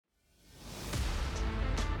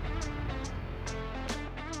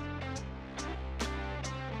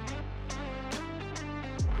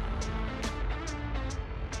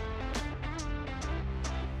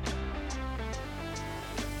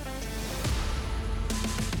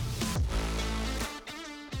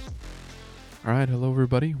All right, hello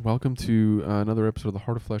everybody. Welcome to another episode of the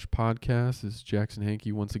Heart of Flesh podcast. This is Jackson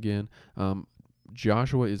Hankey once again.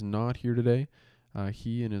 Joshua is not here today.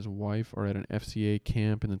 He and his wife are at an FCA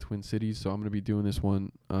camp in the Twin Cities, so I'm going to be doing this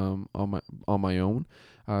one on my own.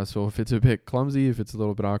 So if it's a bit clumsy, if it's a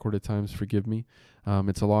little bit awkward at times, forgive me.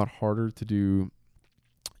 It's a lot harder to do,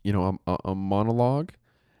 a monologue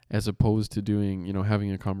as opposed to doing,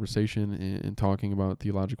 having a conversation and talking about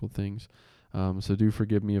theological things. So do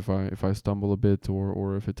forgive me if I stumble a bit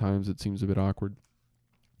or if at times it seems a bit awkward.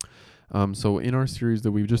 So in our series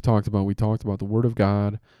that we've just talked about, we talked about the Word of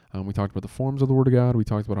God. We talked about the forms of the Word of God. We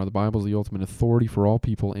talked about how the Bible is the ultimate authority for all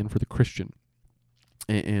people and for the Christian.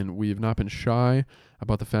 And we have not been shy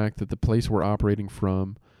about the fact that the place we're operating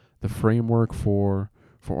from, the framework for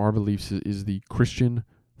our beliefs is the Christian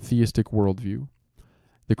theistic worldview.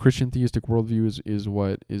 The Christian theistic worldview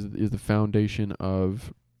is the foundation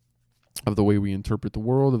of the way we interpret the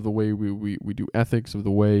world, of the way we do ethics, of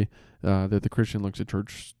the way that the Christian looks at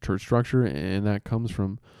church structure, and that comes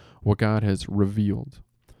from what God has revealed.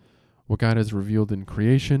 What God has revealed in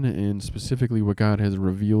creation, and specifically what God has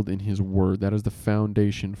revealed in His Word. That is the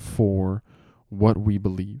foundation for what we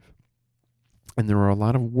believe. And there are a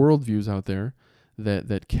lot of worldviews out there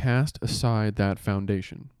that cast aside that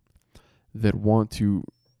foundation, that want to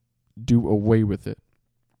do away with it.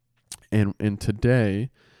 And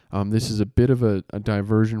today, this is a bit of a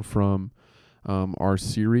diversion from our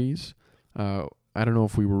series. I don't know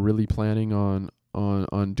if we were really planning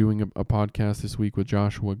on doing a podcast this week with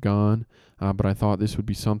Joshua gone, but I thought this would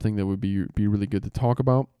be something that would be really good to talk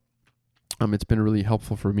about. It's been really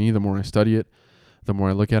helpful for me. The more I study it, the more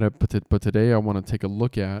I look at it. But today I want to take a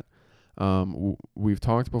look at. We've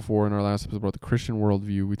talked before in our last episode about the Christian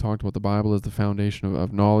worldview. We talked about the Bible as the foundation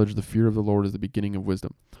of knowledge. The fear of the Lord is the beginning of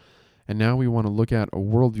wisdom. And now we want to look at a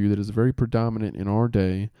worldview that is very predominant in our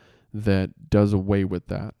day that does away with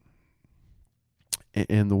that.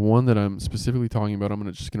 And the one that I'm specifically talking about, I'm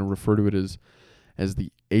just going to refer to it as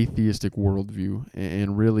the atheistic worldview.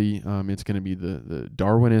 And really, it's going to be the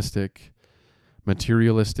darwinistic,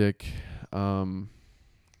 materialistic, the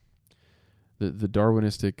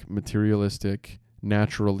darwinistic, materialistic,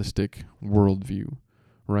 naturalistic worldview.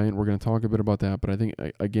 Right? We're going to talk a bit about that, but I think,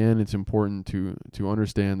 again, it's important to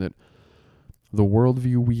understand that the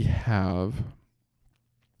worldview we have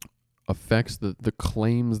affects the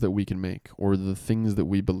claims that we can make or the things that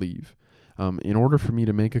we believe. In order for me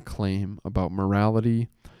to make a claim about morality,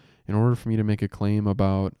 in order for me to make a claim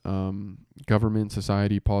about government,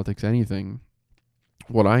 society, politics, anything,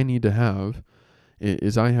 what I need to have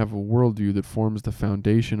is I have a worldview that forms the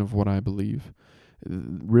foundation of what I believe.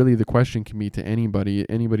 Really, the question can be to anybody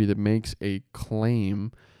that makes a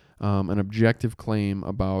claim, an objective claim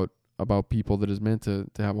about people that is meant to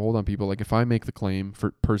have a hold on people. Like if I make the claim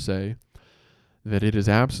per se that it is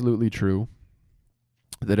absolutely true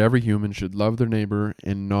that every human should love their neighbor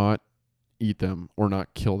and not eat them or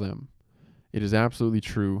not kill them. It is absolutely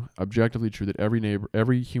true, objectively true, that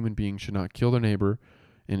every human being should not kill their neighbor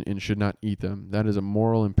and should not eat them. That is a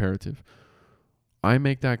moral imperative. I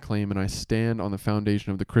make that claim and I stand on the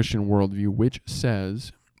foundation of the Christian worldview, which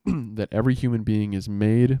says that every human being is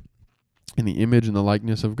made in the image and the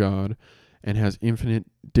likeness of God and has infinite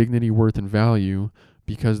dignity, worth, and value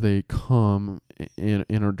because they come and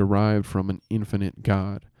are derived from an infinite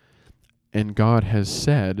God. And God has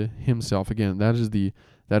said Himself, again, that is the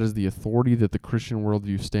authority that the Christian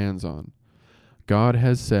worldview stands on. God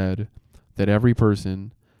has said that every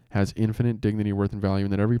person has infinite dignity, worth, and value,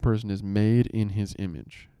 and that every person is made in His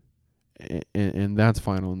image. And that's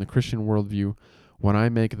final. In the Christian worldview, when I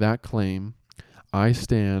make that claim, I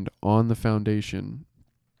stand on the foundation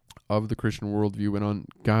of the Christian worldview and on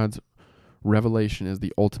God's revelation as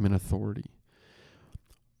the ultimate authority.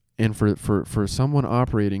 And for someone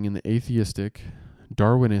operating in the atheistic,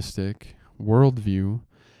 darwinistic worldview,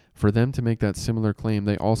 for them to make that similar claim,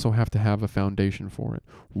 they also have to have a foundation for it.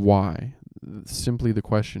 Why? Simply the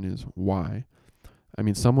question is why? I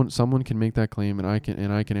mean, someone can make that claim and I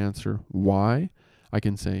can answer why. I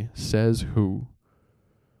can say, says who?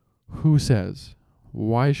 Who says?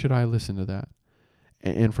 Why should I listen to that?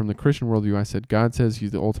 And from the Christian worldview, I said, God says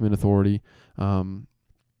He's the ultimate authority.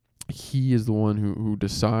 He is the one who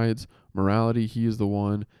decides morality. He is the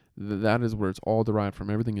one. That is where it's all derived from.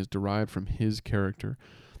 Everything is derived from His character.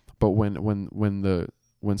 But when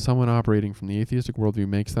someone operating from the atheistic worldview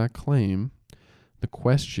makes that claim, the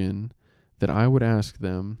question that I would ask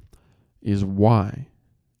them is why?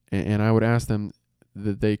 And I would ask them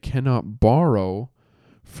that they cannot borrow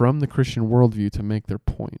from the Christian worldview to make their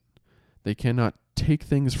point. They cannot take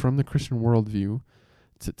things from the Christian worldview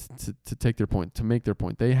to take their point, to make their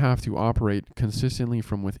point. They have to operate consistently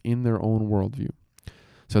from within their own worldview.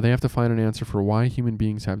 So they have to find an answer for why human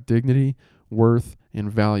beings have dignity, worth, and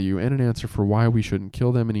value, and an answer for why we shouldn't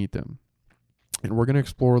kill them and eat them. And we're going to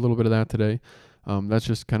explore a little bit of that today. That's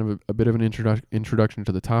just kind of a bit of an introduction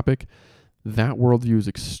to the topic. That worldview is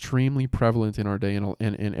extremely prevalent in our day,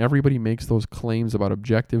 and everybody makes those claims about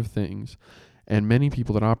objective things. And many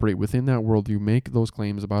people that operate within that worldview make those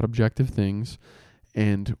claims about objective things.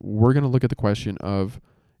 And we're going to look at the question of,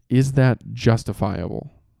 is that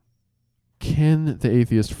justifiable? Can the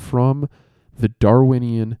atheist from the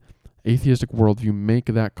Darwinian atheistic worldview make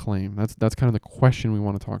that claim? That's kind of the question we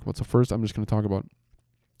want to talk about. So first, I'm just going to talk about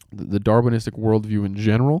the Darwinistic worldview in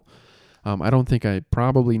general. I don't think I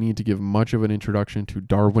probably need to give much of an introduction to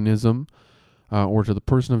Darwinism or to the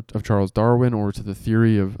person of Charles Darwin or to the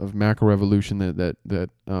theory of macroevolution that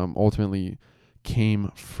ultimately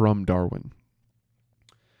came from Darwin.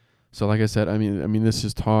 So like I said, I mean this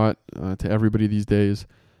is taught to everybody these days.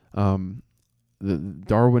 The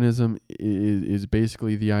Darwinism is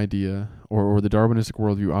basically the idea, or the Darwinistic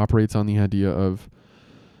worldview operates on the idea of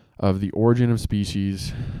the origin of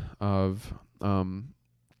species, of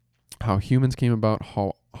how humans came about,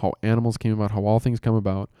 how animals came about, how all things come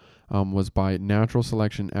about, was by natural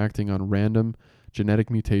selection acting on random genetic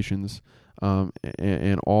mutations,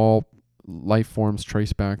 and all life forms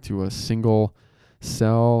trace back to a single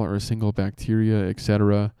cell or a single bacteria,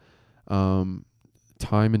 etc.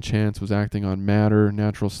 Time and chance was acting on matter,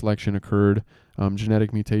 natural selection occurred,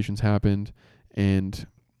 genetic mutations happened, and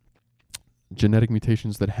genetic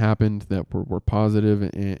mutations that happened that were positive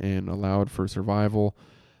and allowed for survival,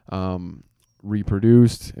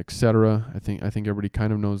 reproduced, etc. I think everybody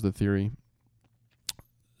kind of knows the theory.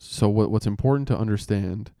 So what's important to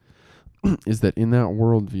understand is that in that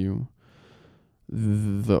worldview,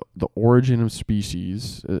 the origin of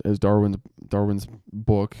species, as Darwin's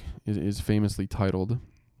book is famously titled,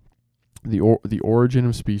 the origin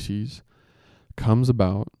of species comes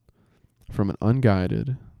about from an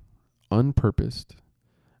unguided, unpurposed,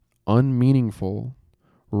 unmeaningful,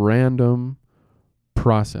 random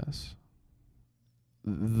process.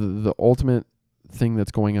 The ultimate thing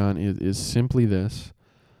that's going on is simply this: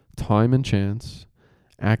 time and chance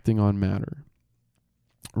acting on matter.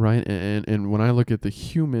 Right? And when I look at the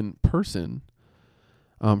human person,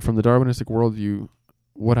 from the Darwinistic worldview,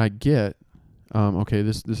 what I get,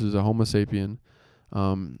 this is a Homo sapien,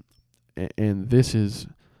 and this is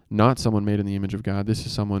not someone made in the image of God. This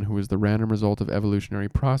is someone who is the random result of evolutionary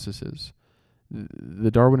processes.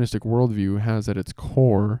 The Darwinistic worldview has at its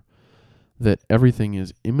core that everything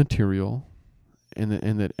is immaterial, and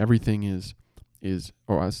that everything is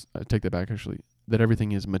I take that back actually, that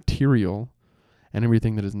everything is material. And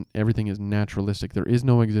everything is naturalistic. There is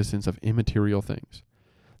no existence of immaterial things.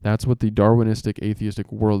 That's what the Darwinistic atheistic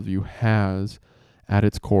worldview has at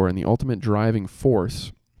its core. And the ultimate driving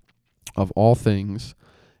force of all things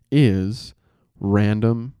is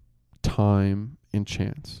random, time, and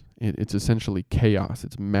chance. It's essentially chaos.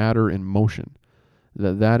 It's matter in motion.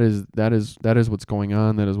 That is what's going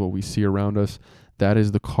on. That is what we see around us. That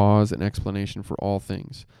is the cause and explanation for all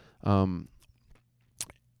things.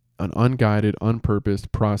 An unguided,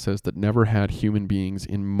 unpurposed process that never had human beings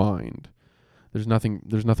in mind. There's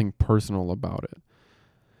nothing personal about it.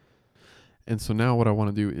 And so now what I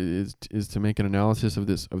want to do is to make an analysis of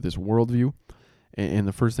this worldview. And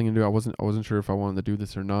the first thing to do, I wasn't sure if I wanted to do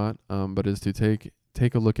this or not, but is to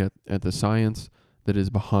take a look at the science that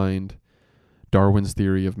is behind Darwin's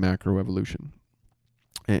theory of macroevolution.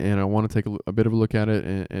 And I want to take a bit of a look at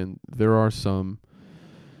it, and there are some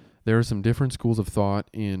different schools of thought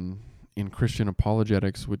in Christian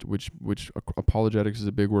apologetics, which apologetics is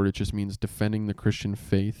a big word. It just means defending the Christian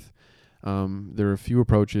faith. There are a few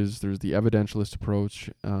approaches. There's the evidentialist approach,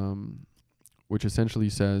 which essentially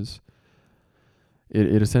says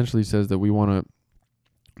it essentially says that we want to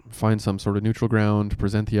find some sort of neutral ground,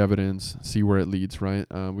 present the evidence, see where it leads. Right?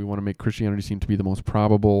 We want to make Christianity seem to be the most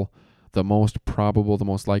probable, the most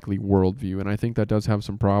likely worldview, and I think that does have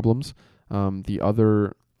some problems. The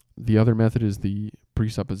other method is the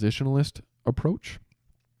presuppositionalist approach,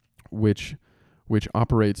 which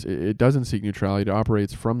operates, it doesn't seek neutrality. It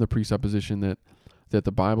operates from the presupposition that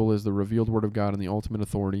the Bible is the revealed word of God and the ultimate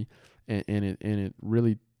authority, and it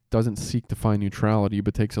really doesn't seek to find neutrality,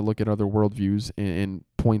 but takes a look at other worldviews and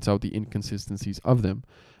points out the inconsistencies of them.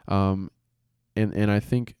 And I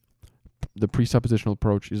think the presuppositional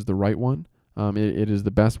approach is the right one. It is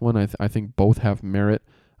the best one. I think both have merit.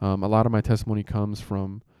 A lot of my testimony comes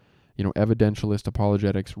from evidentialist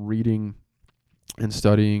apologetics, reading and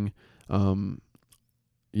studying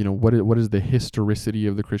what is the historicity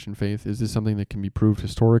of the Christian faith? Is this something that can be proved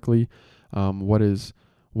historically? What does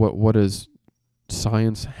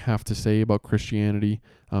science have to say about Christianity?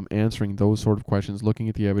 Answering those sort of questions, looking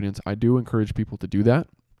at the evidence. I do encourage people to do that,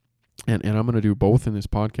 and I'm going to do both in this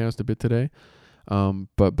podcast a bit today.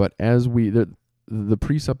 But as the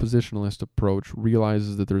presuppositionalist approach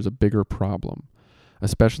realizes that there's a bigger problem,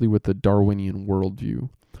 especially with the Darwinian worldview.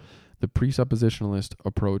 The presuppositionalist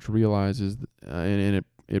approach realizes, and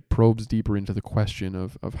it probes deeper into the question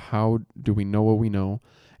of how do we know what we know,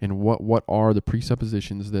 and what are the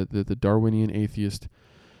presuppositions that the Darwinian atheist,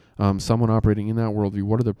 someone operating in that worldview,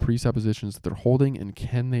 what are the presuppositions that they're holding, and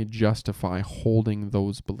can they justify holding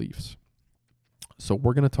those beliefs? So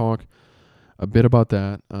we're going to talk a bit about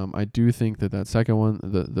that. I do think that second one,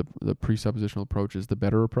 the presuppositional approach, is the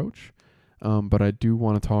better approach, but I do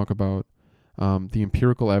want to talk about the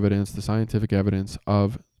empirical evidence, the scientific evidence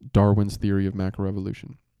of Darwin's theory of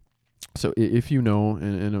macroevolution. So if you know,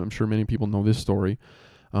 and I'm sure many people know this story,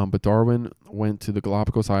 but Darwin went to the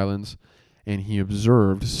Galapagos Islands and he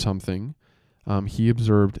observed something. He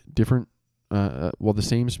observed different, the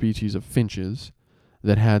same species of finches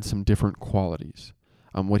that had some different qualities.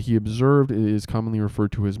 What he observed is commonly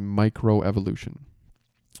referred to as microevolution.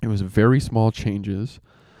 It was very small changes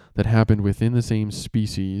that happened within the same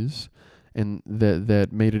species, and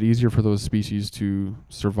that made it easier for those species to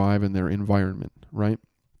survive in their environment, right?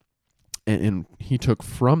 And he took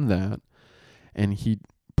from that, and he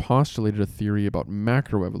postulated a theory about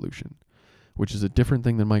macroevolution, which is a different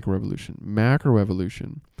thing than microevolution.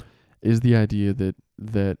 Macroevolution is the idea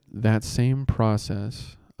that same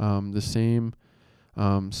process, the same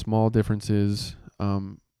small differences,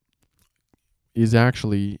 is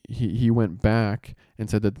actually, he went back and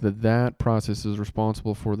said that process is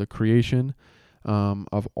responsible for the creation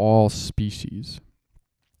of all species.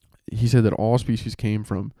 He said that all species came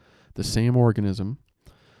from the same organism,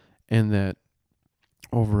 and that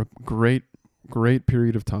over a great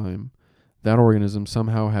period of time, that organism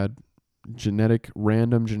somehow had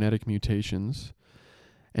random genetic mutations,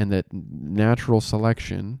 and that natural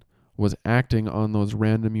selection was acting on those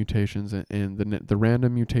random mutations, and the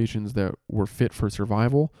random mutations that were fit for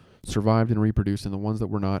survival survived and reproduced, and the ones that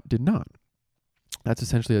were not did not. That's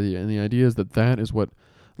essentially the idea. And the idea is that is what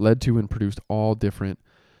led to and produced all different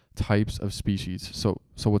types of species. So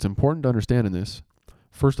what's important to understand in this,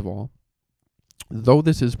 first of all, though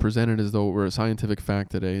this is presented as though we're a scientific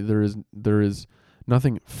fact today, there is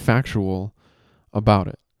nothing factual about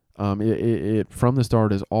it. It from the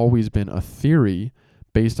start has always been a theory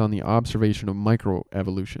based on the observation of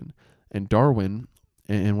microevolution. And Darwin,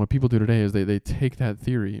 and what people do today is they take that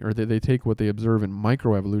theory, or they take what they observe in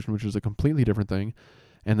microevolution, which is a completely different thing,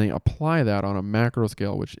 and they apply that on a macro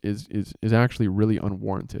scale, which is actually really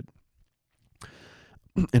unwarranted.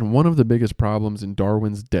 And one of the biggest problems in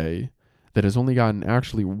Darwin's day that has only gotten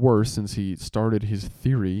actually worse since he started his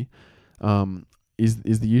theory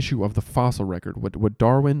is the issue of the fossil record.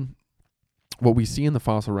 What we see in the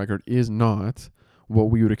fossil record is not what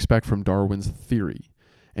we would expect from Darwin's theory.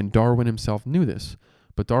 And Darwin himself knew this.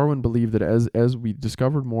 But Darwin believed that as we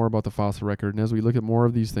discovered more about the fossil record, and as we look at more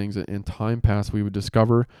of these things, and time passed, we would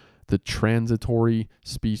discover the transitory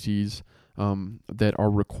species that are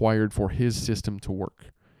required for his system to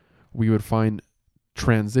work. We would find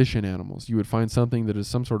transition animals. You would find something that is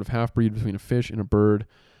some sort of half-breed between a fish and a bird,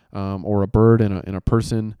 or a bird and a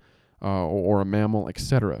person, or a mammal,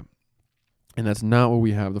 etc. And that's not what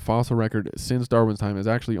we have. The fossil record since Darwin's time has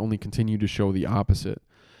actually only continued to show the opposite.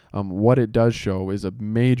 What it does show is a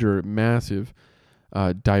major, massive,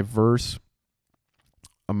 diverse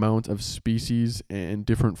amount of species and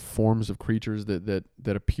different forms of creatures that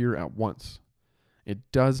appear at once. It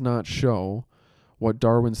does not show what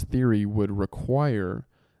Darwin's theory would require: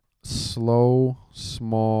 slow,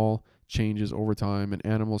 small changes over time and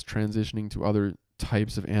animals transitioning to other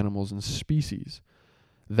types of animals and species.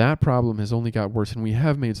 That problem has only got worse, and we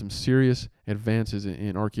have made some serious advances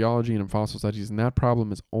in archaeology and in fossil studies, and that problem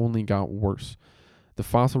has only got worse. The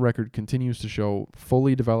fossil record continues to show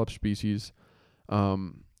fully developed species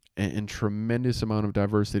and tremendous amount of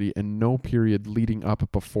diversity, and no period leading up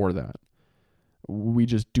before that. We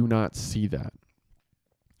just do not see that.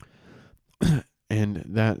 And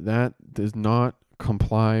that does not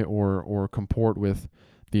comply or comport with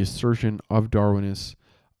the assertion of Darwinists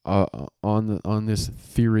on this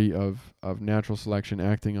theory of natural selection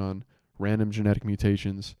acting on random genetic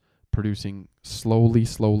mutations, producing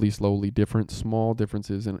slowly different small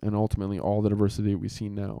differences, and ultimately all the diversity that we see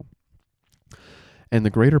now. And the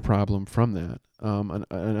greater problem from that,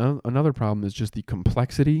 another problem is just the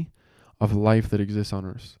complexity of life that exists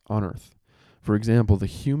on Earth. For example, the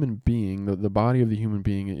human being, the body of the human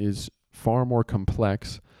being is far more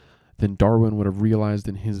complex than Darwin would have realized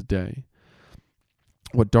in his day.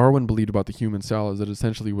 What Darwin believed about the human cell is that it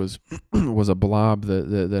essentially was was a blob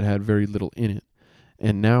that had very little in it.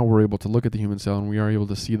 And now we're able to look at the human cell and we are able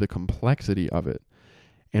to see the complexity of it.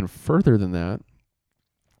 And further than that,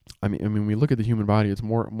 I mean, we look at the human body, it's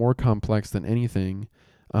more complex than anything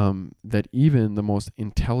that even the most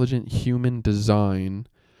intelligent human design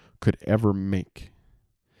could ever make.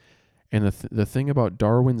 And the thing about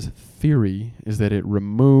Darwin's theory is that it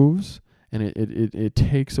removes and it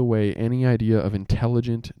takes away any idea of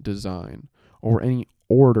intelligent design or any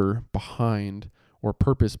order behind or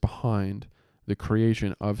purpose behind the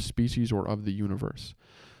creation of species or of the universe.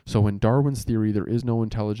 So in Darwin's theory, there is no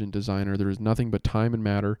intelligent designer. There is nothing but time and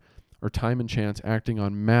matter, or time and chance acting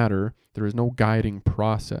on matter. There is no guiding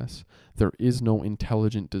process. There is no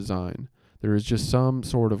intelligent design. There is just some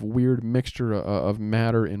sort of weird mixture of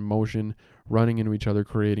matter and motion running into each other,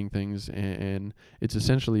 creating things. And it's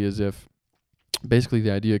essentially as if, basically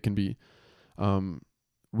the idea can be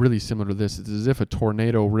really similar to this. It's as if a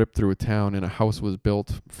tornado ripped through a town and a house was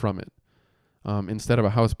built from it. Instead of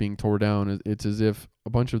a house being tore down, it's as if a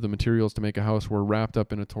bunch of the materials to make a house were wrapped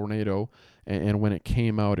up in a tornado, and when it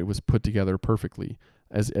came out, it was put together perfectly,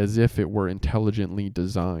 as if it were intelligently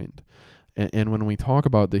designed. And when we talk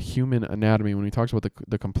about the human anatomy, when we talk about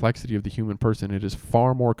the complexity of the human person, it is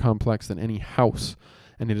far more complex than any house,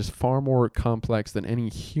 and it is far more complex than any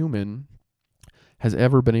human has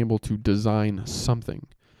ever been able to design something.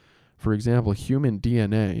 For example, human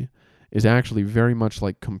DNA is actually very much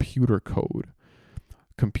like computer code.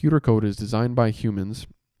 Computer code is designed by humans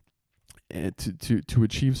to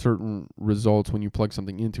achieve certain results when you plug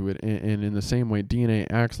something into it. And in the same way, DNA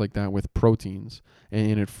acts like that with proteins,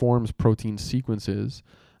 and it forms protein sequences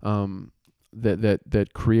that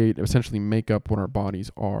create, essentially make up what our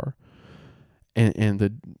bodies are.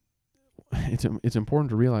 And it's important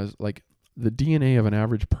to realize, like, the DNA of an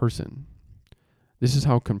average person, this is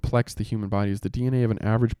how complex the human body is. The DNA of an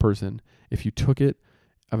average person, if you took it,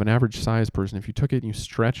 of an average size person, if you took it and you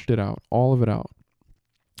stretched it out, all of it out,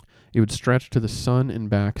 it would stretch to the sun and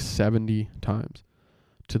back 70 times.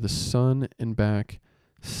 To the sun and back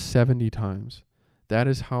 70 times. That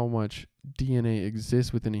is how much DNA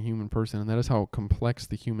exists within a human person, and that is how complex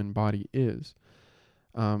the human body is.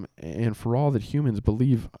 And for all that humans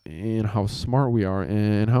believe in how smart we are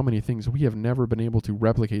and how many things, we have never been able to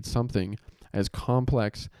replicate something as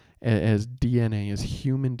complex as DNA, as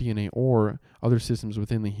human DNA, or other systems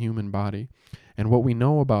within the human body. And what we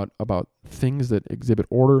know about things that exhibit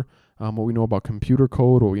order, what we know about computer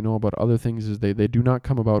code, what we know about other things, is they do not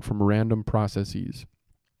come about from random processes.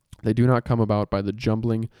 They do not come about by the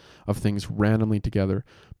jumbling of things randomly together,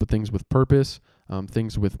 but things with purpose,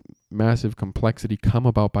 things with massive complexity come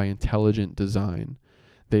about by intelligent design.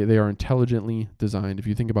 They are intelligently designed. If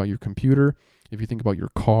you think about your computer, if you think about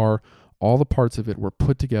your car, all the parts of it were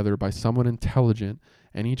put together by someone intelligent,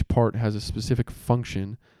 and each part has a specific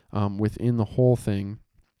function within the whole thing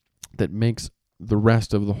that makes the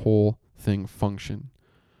rest of the whole thing function.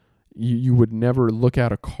 You would never look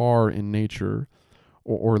at a car in nature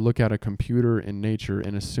or look at a computer in nature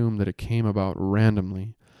and assume that it came about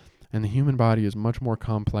randomly. And the human body is much more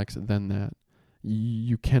complex than that.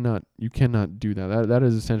 You cannot do that. That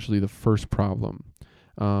is essentially the first problem.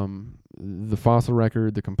 The fossil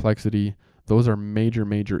record, the complexity, those are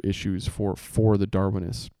major issues for the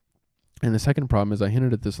Darwinists. And the second problem is, I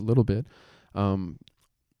hinted at this a little bit,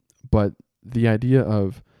 but the idea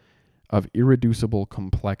of irreducible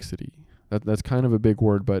complexity. That's kind of a big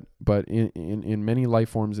word, but in many life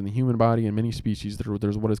forms in the human body and many species,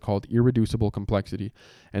 there's what is called irreducible complexity,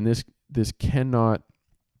 and this cannot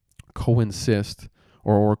coincide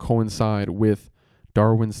with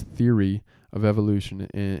Darwin's theory of evolution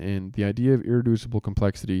and the idea of irreducible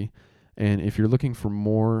complexity. And if you're looking for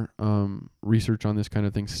more research on this kind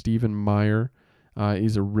of thing, Stephen Meyer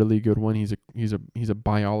is a really good one. He's a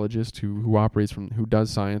biologist who does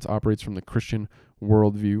science, operates from the Christian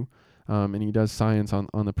worldview. And he does science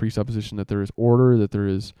on the presupposition that there is order, that there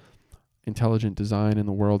is intelligent design in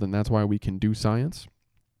the world, and that's why we can do science.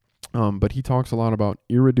 But he talks a lot about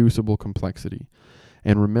irreducible complexity.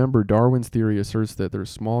 And remember, Darwin's theory asserts that there are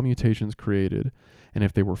small mutations created, and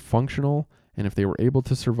if they were functional and if they were able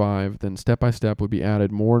to survive, then step by step would be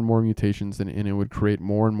added more and more mutations, and it would create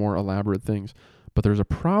more and more elaborate things. But there's a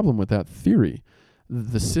problem with that theory.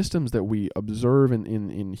 The systems that we observe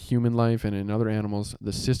in human life and in other animals,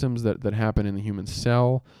 the systems that happen in the human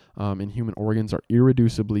cell, in human organs, are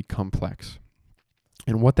irreducibly complex.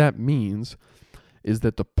 And what that means is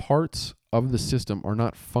that the parts of the system are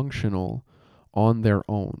not functional on their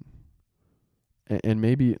own. And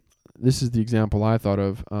maybe this is the example I thought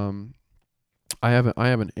of. I have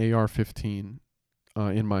an AR-15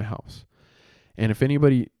 in my house. And if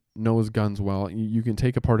anybody knows guns well, you can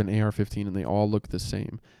take apart an AR-15 and they all look the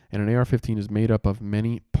same. And an AR-15 is made up of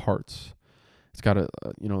many parts. It's got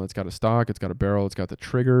it's got a stock, it's got a barrel, it's got the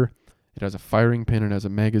trigger, it has a firing pin, it has a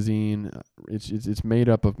magazine. It's made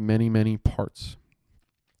up of many, many parts.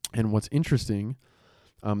 And what's interesting,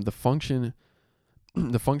 the function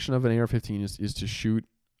of an AR-15 is to shoot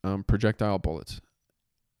projectile bullets.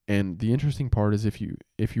 And the interesting part is if you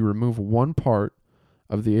remove one part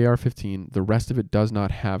of the AR-15, the rest of it does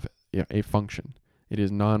not have a function. It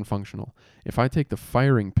is non-functional. If I take the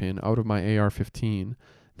firing pin out of my AR-15,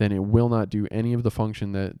 then it will not do any of the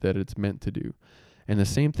function that it's meant to do. And the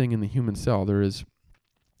same thing in the human cell. There is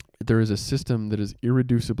a system that is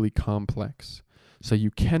irreducibly complex. So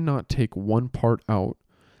you cannot take one part out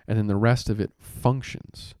and then the rest of it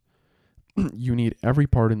functions. You need every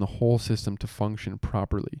part in the whole system to function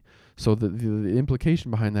properly. So the implication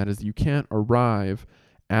behind that is that you can't arrive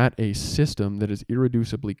at a system that is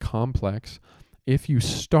irreducibly complex if you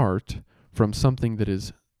start from something that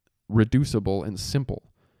is reducible and simple.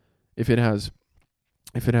 If it has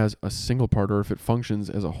a single part, or if it functions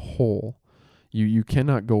as a whole, you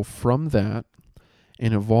cannot go from that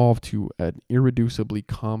and evolve to an irreducibly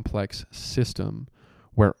complex system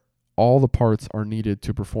where all the parts are needed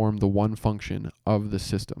to perform the one function of the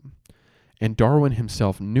system. And Darwin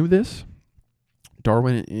himself knew this.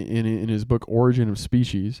 Darwin, in his book Origin of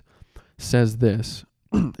Species, says this,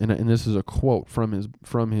 and this is a quote from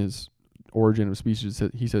his Origin of Species.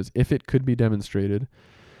 He says, "If it could be demonstrated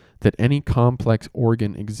that any complex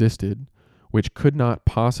organ existed which could not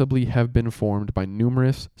possibly have been formed by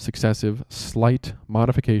numerous, successive, slight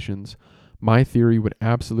modifications, my theory would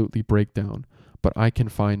absolutely break down. But I can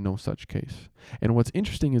find no such case." And what's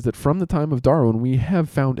interesting is that from the time of Darwin, we have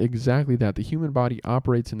found exactly that. The human body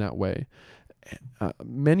operates in that way.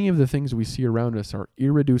 Many of the things we see around us are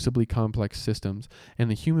irreducibly complex systems, and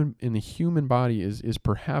the human body is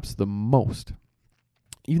perhaps the most.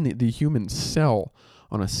 Even the human cell,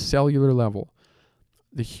 on a cellular level,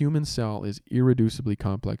 the human cell is irreducibly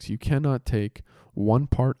complex. You cannot take one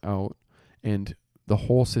part out and the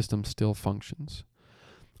whole system still functions.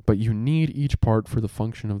 But you need each part for the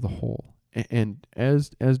function of the whole. And as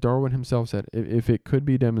Darwin himself said, if it could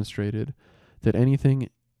be demonstrated that anything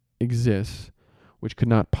exists which could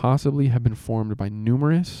not possibly have been formed by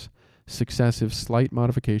numerous, successive, slight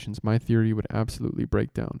modifications, my theory would absolutely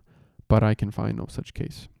break down. But I can find no such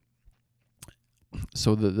case.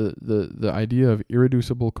 So the idea of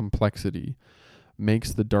irreducible complexity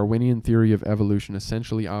makes the Darwinian theory of evolution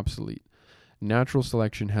essentially obsolete. Natural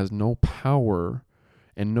selection has no power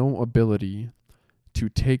and no ability to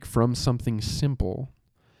take from something simple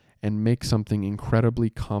and make something incredibly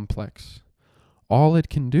complex. All it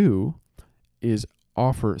can do is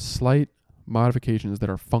offer slight modifications that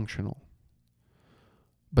are functional.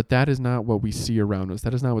 But that is not what we see around us.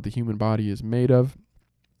 That is not what the human body is made of.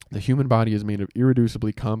 The human body is made of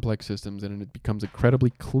irreducibly complex systems, and it becomes incredibly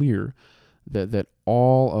clear that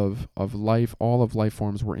all of life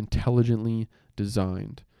forms were intelligently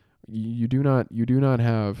designed. You do not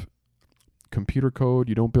have computer code.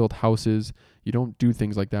 You don't build houses. You don't do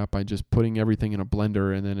things like that by just putting everything in a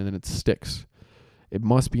blender and then it sticks. It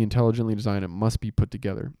must be intelligently designed. It must be put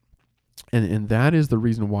together. And that is the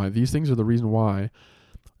reason why. These things are the reason why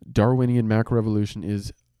Darwinian macroevolution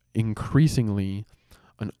is increasingly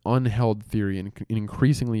an unheld theory and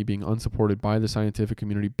increasingly being unsupported by the scientific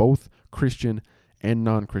community, both Christian and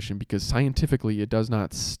non-Christian, because scientifically it does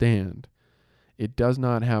not stand. It does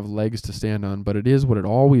not have legs to stand on, but it is what it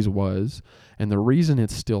always was. And the reason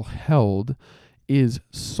it's still held is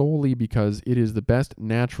solely because it is the best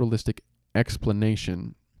naturalistic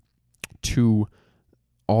explanation to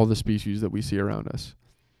all the species that we see around us.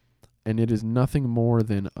 And it is nothing more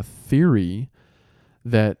than a theory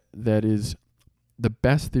that is the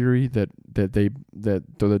best theory that the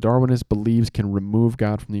Darwinist believes can remove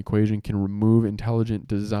God from the equation, can remove intelligent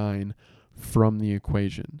design from the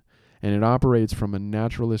equation. And it operates from a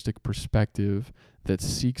naturalistic perspective that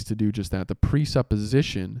seeks to do just that. The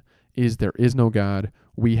presupposition is there is no God.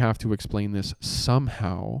 We have to explain this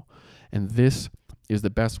somehow. And this is the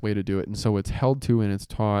best way to do it. And so it's held to and it's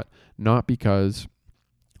taught not because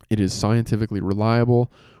it is scientifically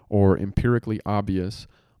reliable or empirically obvious,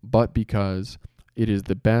 but because it is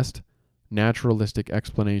the best naturalistic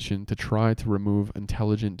explanation to try to remove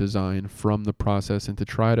intelligent design from the process and to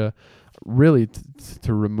try to really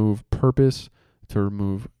to remove purpose, to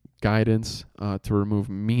remove guidance, to remove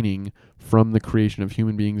meaning from the creation of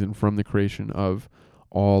human beings and from the creation of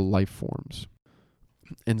all life forms.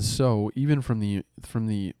 And so, even from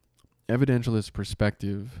the evidentialist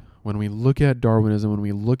perspective, when we look at Darwinism, when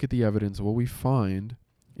we look at the evidence, what we find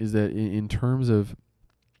is that in terms of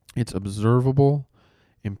its observable,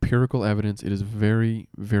 empirical evidence, it is very,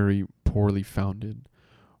 very poorly founded.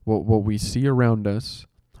 What we see around us,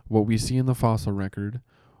 what we see in the fossil record,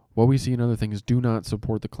 what we see in other things do not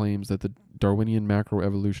support the claims that the Darwinian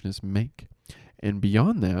macroevolutionists make. And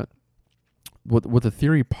beyond that, what the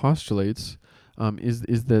theory postulates is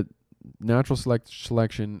that natural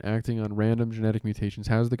selection acting on random genetic mutations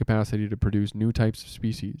has the capacity to produce new types of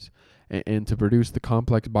species and to produce the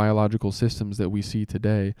complex biological systems that we see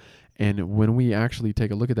today. And when we actually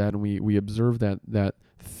take a look at that and we observe that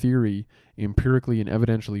theory empirically and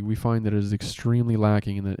evidentially, we find that it is extremely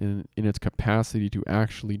lacking in its capacity to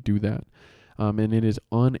actually do that. And it is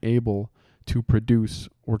unable to produce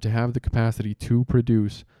or to have the capacity to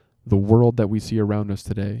produce the world that we see around us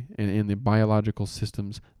today and the biological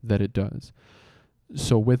systems that it does.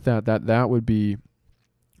 So with that would be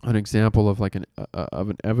an example of like an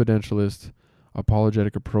evidentialist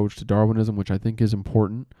apologetic approach to Darwinism, which I think is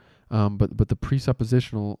important. But the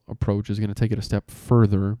presuppositional approach is going to take it a step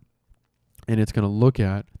further, and it's going to look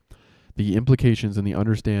at the implications and the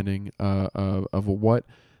understanding of what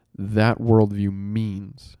that worldview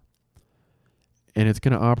means. And it's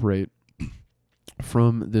going to operate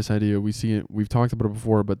from this idea. We see it, we've talked about it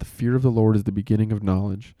before, but the fear of the Lord is the beginning of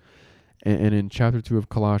knowledge. And in chapter 2 of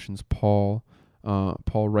Colossians, Paul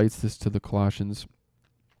writes this to the Colossians.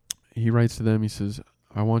 He writes to them, he says,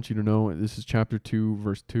 I want you to know, this is chapter 2,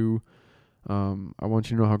 verse 2, I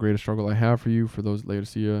want you to know how great a struggle I have for you, for those at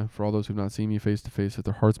Laodicea, for all those who have not seen me face to face, that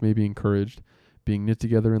their hearts may be encouraged, being knit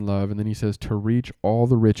together in love. And then he says, to reach all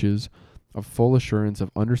the riches of full assurance of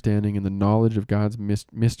understanding and the knowledge of God's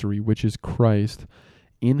mystery, which is Christ,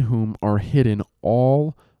 in whom are hidden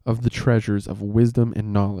all of the treasures of wisdom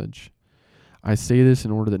and knowledge. I say this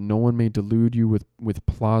in order that no one may delude you with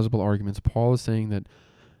plausible arguments. Paul is saying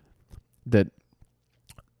that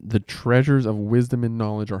the treasures of wisdom and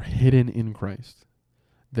knowledge are hidden in Christ,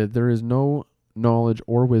 that there is no knowledge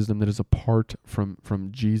or wisdom that is apart from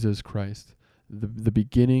Jesus Christ. The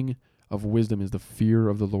beginning of wisdom is the fear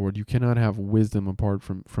of the Lord. You cannot have wisdom apart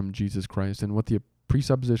from Jesus Christ. And what the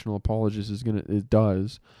presuppositional apologist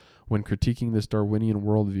does when critiquing this Darwinian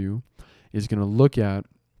worldview is going to look at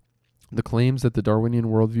the claims that the Darwinian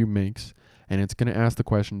worldview makes, and it's going to ask the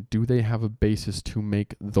question, do they have a basis to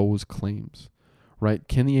make those claims? Right?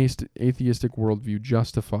 Can the atheistic worldview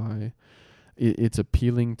justify its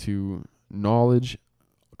appealing to knowledge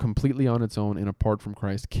completely on its own and apart from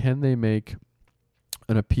Christ? Can they make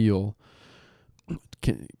an appeal?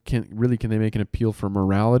 Can they make an appeal for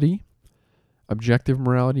morality, objective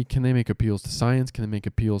morality? Can they make appeals to science? Can they make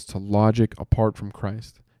appeals to logic apart from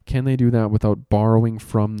Christ? Can they do that without borrowing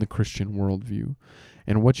from the Christian worldview?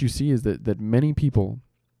 And what you see is that many people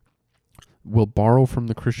will borrow from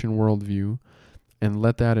the Christian worldview and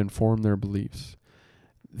let that inform their beliefs.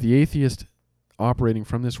 The atheist operating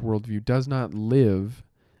from this worldview does not live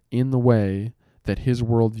in the way that his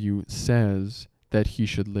worldview says that he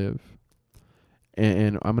should live.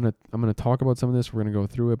 And I'm gonna talk about some of this. We're gonna go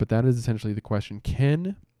through it, but that is essentially the question: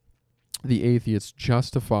 can the atheists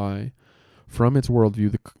justify from its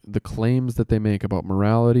worldview the claims that they make about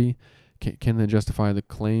morality? Can they justify the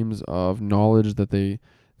claims of knowledge that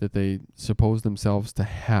they suppose themselves to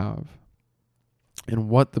have? And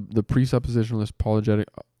what the presuppositionalist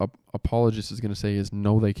apologist is going to say is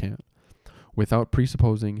no, they can't. Without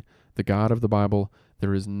presupposing the God of the Bible,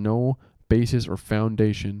 there is no basis or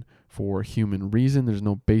foundation for human reason. There's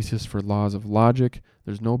no basis for laws of logic.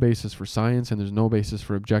 There's no basis for science, and there's no basis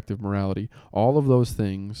for objective morality. All of those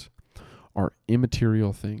things are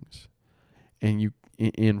immaterial things.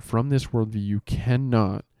 And from this worldview, you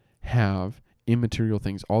cannot have immaterial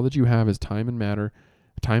things. All that you have is time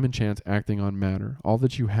and chance acting on matter. All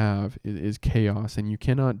that you have is chaos, and you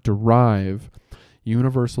cannot derive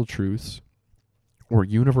universal truths or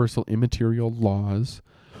universal immaterial laws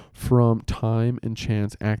from time and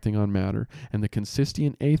chance acting on matter. And the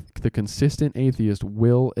consistent atheist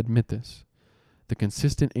will admit this. The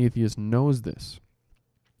consistent atheist knows this.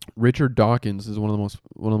 Richard Dawkins is one of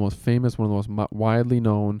the most famous, one of the most widely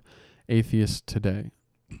known atheists today.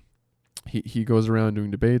 He goes around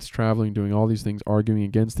doing debates, traveling, doing all these things, arguing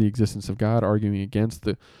against the existence of God, arguing against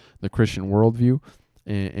the Christian worldview,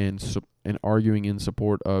 and arguing in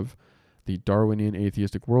support of the Darwinian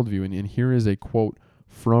atheistic worldview. And here is a quote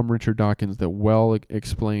from Richard Dawkins that well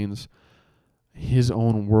explains his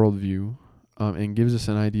own worldview and gives us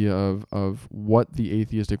an idea of what the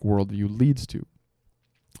atheistic worldview leads to.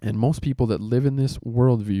 And most people that live in this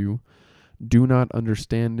worldview do not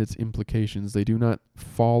understand its implications. They do not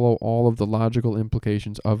follow all of the logical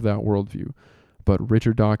implications of that worldview. But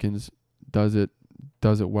Richard Dawkins does it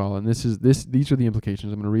well. And these are the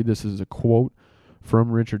implications. I'm going to read this as a quote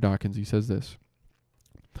from Richard Dawkins. He says this: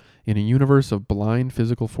 "In a universe of blind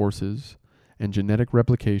physical forces and genetic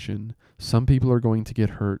replication, some people are going to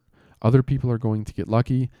get hurt, other people are going to get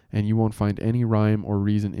lucky, and you won't find any rhyme or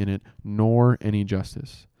reason in it, nor any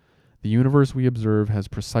justice. The universe we observe has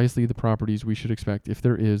precisely the properties we should expect if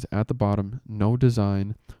there is, at the bottom, no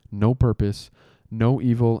design, no purpose, no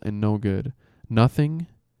evil, and no good. Nothing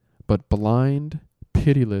but blind,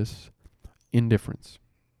 pitiless indifference."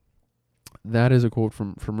 That is a quote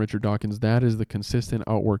from Richard Dawkins. That is the consistent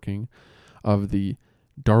outworking of the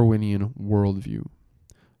Darwinian worldview.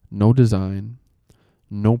 No design,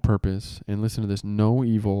 no purpose, and listen to this, no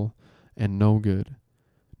evil and no good.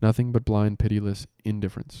 Nothing but blind, pitiless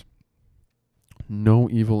indifference. No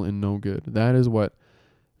evil and no good. That is what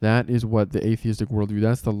the atheistic worldview,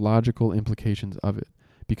 that's the logical implications of it.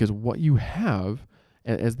 Because what you have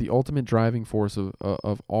as the ultimate driving force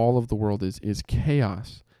of all of the world is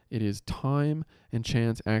chaos. It is time and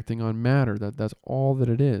chance acting on matter. That's all that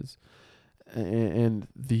it is. And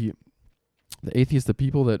the atheists, the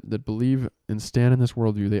people that believe and stand in this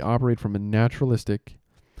worldview, they operate from a naturalistic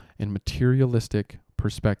and materialistic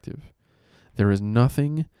perspective. There is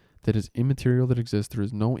nothing that is immaterial that exists. There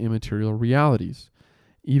is no immaterial realities.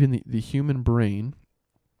 Even the human brain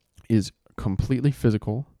is completely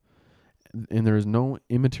physical, and there is no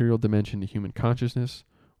immaterial dimension to human consciousness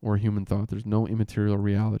or human thought. There's no immaterial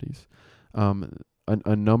realities.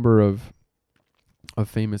 A number of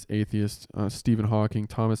famous atheists, Stephen Hawking,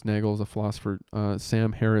 Thomas Nagel is a philosopher,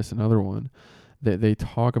 Sam Harris, another one, they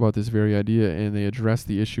talk about this very idea, and they address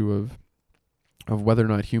the issue of whether or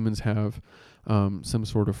not humans have some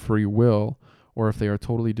sort of free will, or if they are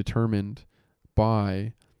totally determined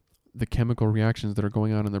by the chemical reactions that are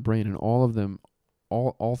going on in their brain. And all of them,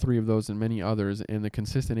 all three of those and many others, and the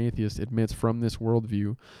consistent atheist admits from this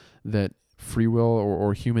worldview that free will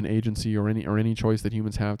or human agency or any choice that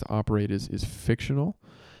humans have to operate is fictional,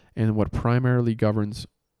 and what primarily governs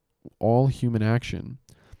all human action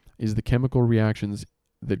is the chemical reactions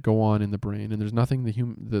that go on in the brain, and there's nothing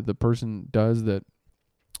the person does that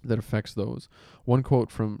affects those. One quote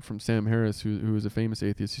from Sam Harris, who is a famous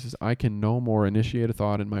atheist, he says, "I can no more initiate a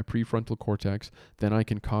thought in my prefrontal cortex than I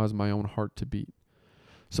can cause my own heart to beat."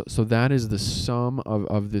 So that is the sum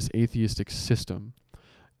of this atheistic system.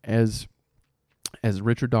 As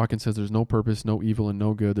Richard Dawkins says, there's no purpose, no evil, and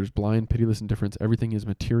no good. There's blind, pitiless indifference. Everything is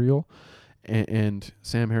material. And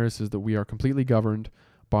Sam Harris says that we are completely governed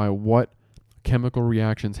by what chemical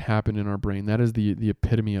reactions happen in our brain. That is the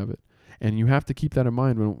epitome of it. And you have to keep that in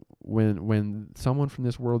mind when someone from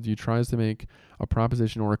this worldview tries to make a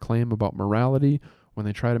proposition or a claim about morality, when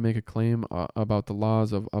they try to make a claim about the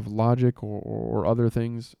laws of logic or other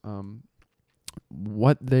things.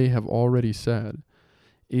 What they have already said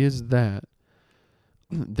is that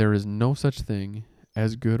there is no such thing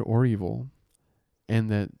as good or evil, and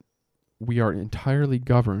that we are entirely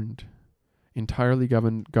governed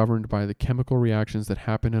by the chemical reactions that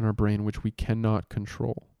happen in our brain, which we cannot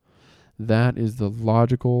control. That is the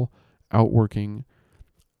logical outworking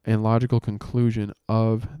and logical conclusion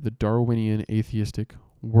of the Darwinian atheistic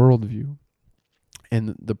worldview.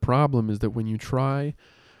 And the problem is that when you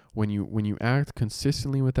act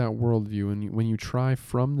consistently with that worldview, and when you try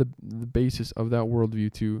from the basis of that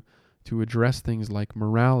worldview to address things like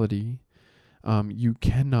morality, you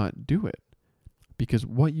cannot do it. Because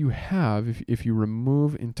what you have, if you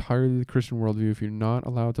remove entirely the Christian worldview, if you're not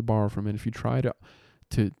allowed to borrow from it, if you try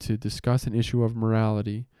to discuss an issue of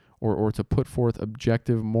morality or to put forth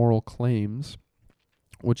objective moral claims,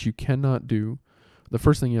 which you cannot do, the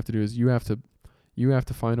first thing you have to do is you have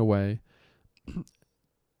to find a way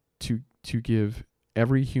to give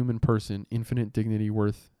every human person infinite dignity,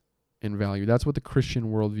 worth, and value. That's what the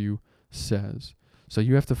Christian worldview says. So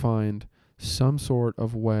you have to find some sort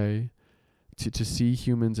of way to see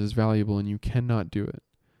humans as valuable, and you cannot do it.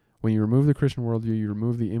 When you remove the Christian worldview, you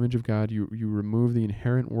remove the image of God, you remove the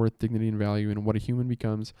inherent worth, dignity, and value, and what a human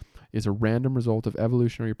becomes is a random result of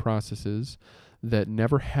evolutionary processes that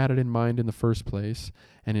never had it in mind in the first place,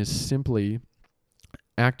 and is simply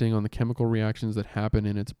acting on the chemical reactions that happen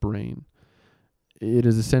in its brain. It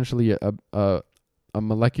is essentially a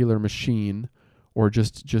molecular machine, or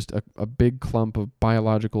just a big clump of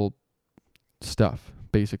biological stuff,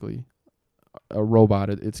 basically. A robot.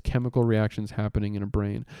 It's chemical reactions happening in a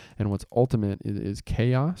brain, and what's ultimate is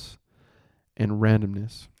chaos and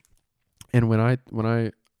randomness. And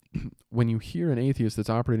when you hear an atheist that's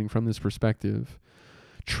operating from this perspective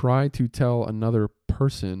try to tell another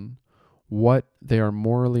person what they are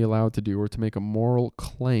morally allowed to do or to make a moral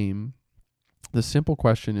claim, the simple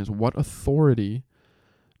question is, what authority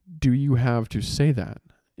do you have to say that?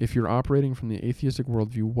 If you're operating from the atheistic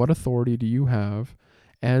worldview, what authority do you have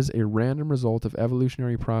as a random result of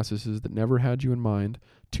evolutionary processes that never had you in mind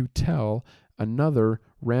to tell another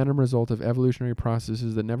random result of evolutionary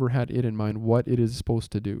processes that never had it in mind what it is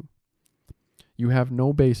supposed to do? You have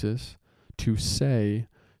no basis to say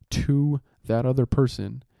to that other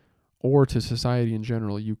person or to society in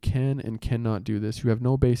general, you can and cannot do this. You have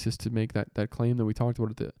no basis to make that claim that we talked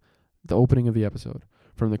about at the opening of the episode.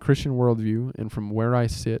 From the Christian worldview and from where I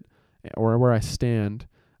sit or where I stand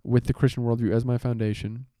with the Christian worldview as my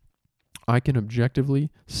foundation, I can objectively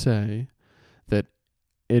say that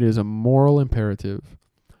it is a moral imperative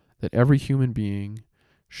that every human being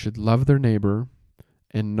should love their neighbor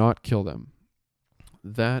and not kill them.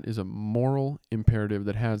 That is a moral imperative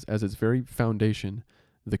that has as its very foundation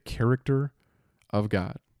the character of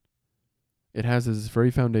God. It has as its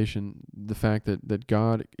very foundation the fact that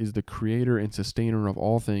God is the creator and sustainer of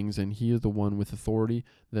all things, and he is the one with authority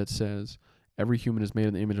that says every human is made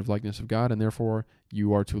in the image of likeness of God, and therefore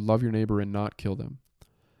you are to love your neighbor and not kill them.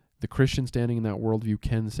 The Christian standing in that worldview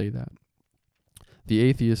can say that. The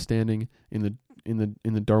atheist standing in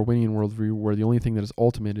the Darwinian worldview, where the only thing that is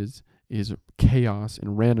ultimate is chaos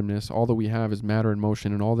and randomness. All that we have is matter and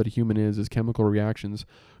motion, and all that a human is chemical reactions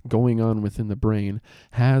going on within the brain,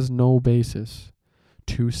 has no basis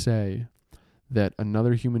to say that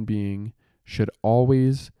another human being should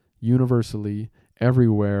always, universally,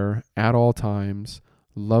 everywhere, at all times,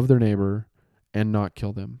 love their neighbor and not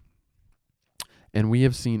kill them. And we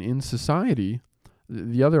have seen in society,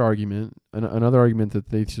 the other argument, another argument that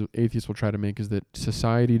the atheists will try to make is that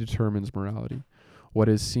society determines morality. What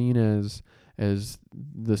is seen as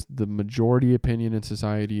the majority opinion in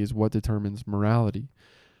society is what determines morality.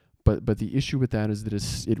 But the issue with that is that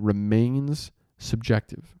it remains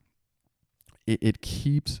subjective. It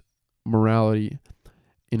keeps morality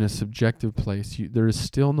in a subjective place. There is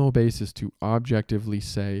still no basis to objectively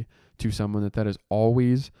say to someone that is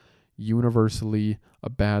always universally a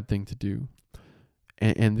bad thing to do.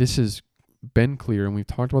 And this has been clear, and we've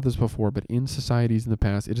talked about this before, but in societies in the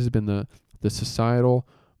past, it has been the societal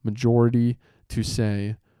majority to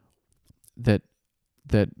say that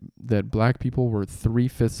black people were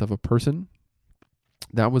 3/5 of a person.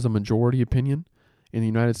 That was a majority opinion in the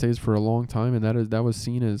United States for a long time, and that was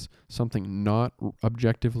seen as something not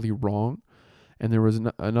objectively wrong. And there was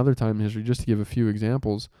another time in history, just to give a few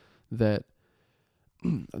examples, that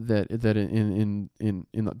in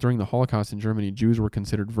during the Holocaust in Germany, Jews were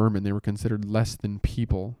considered vermin. They were considered less than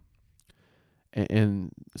people,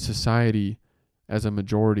 and society, as a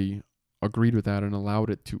majority, agreed with that and allowed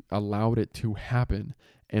it to happen.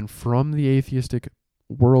 And from the atheistic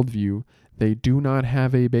worldview, they do not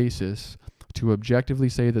have a basis to objectively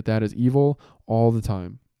say that is evil all the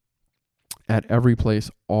time, at every place,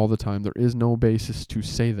 all the time. There is no basis to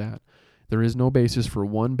say that. There is no basis for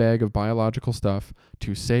one bag of biological stuff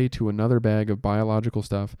to say to another bag of biological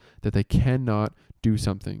stuff that they cannot do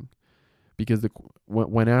something. Because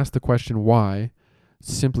when asked the question why,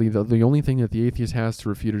 simply the only thing that the atheist has to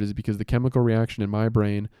refute it is because the chemical reaction in my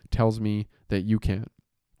brain tells me that you can't.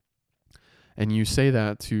 And you say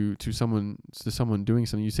that to someone doing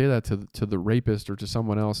something. You say that to the rapist or to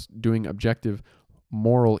someone else doing objective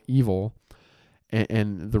moral evil.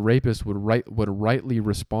 And the rapist would rightly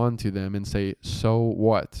respond to them and say, so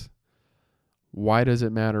what? Why does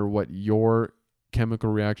it matter what your chemical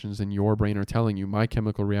reactions in your brain are telling you? My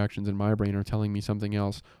chemical reactions in my brain are telling me something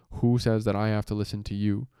else. Who says that I have to listen to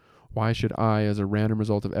you? Why should I, as a random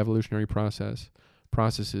result of evolutionary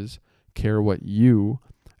processes, care what you,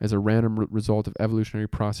 as a random result of evolutionary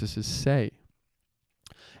processes, say?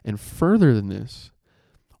 And further than this,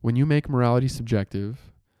 when you make morality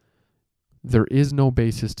subjective, there is no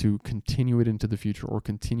basis to continue it into the future or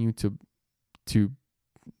continue to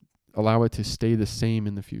allow it to stay the same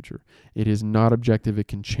in the future. It is not objective. It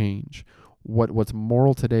can change. What's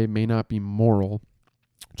moral today may not be moral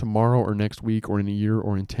tomorrow or next week or in a year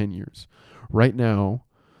or in 10 years. Right now,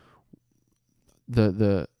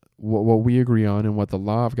 what we agree on and what the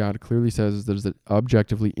law of God clearly says is that it's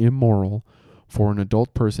objectively immoral for an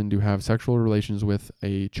adult person to have sexual relations with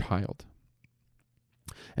a child.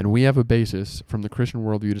 And we have a basis from the Christian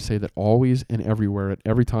worldview to say that always and everywhere, at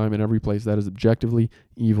every time and every place, that is objectively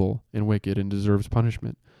evil and wicked and deserves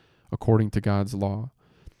punishment according to God's law.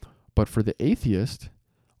 But for the atheist,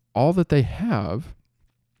 all that they have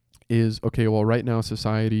is, okay, well, right now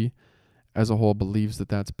society as a whole believes that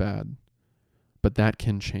that's bad, but that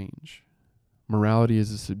can change. Morality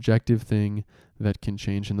is a subjective thing that can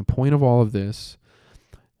change. And the point of all of this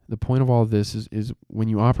is when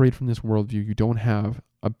you operate from this worldview, you don't have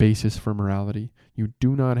a basis for morality. You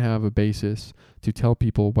do not have a basis to tell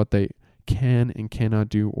people what they can and cannot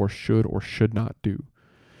do or should not do.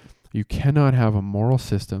 You cannot have a moral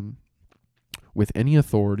system with any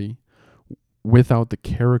authority without the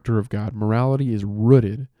character of God. Morality is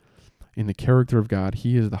rooted in the character of God.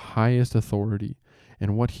 He is the highest authority,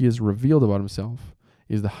 and what he has revealed about himself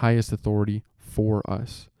is the highest authority for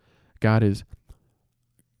us. God is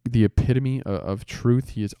the epitome of truth.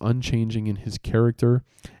 He is unchanging in his character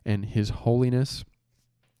and his holiness.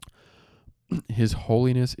 His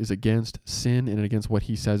holiness is against sin and against what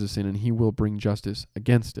he says is sin, and he will bring justice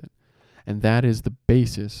against it. And that is the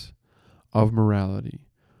basis of morality.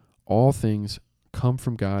 All things come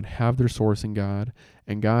from God, have their source in God,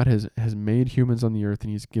 and God has made humans on the earth,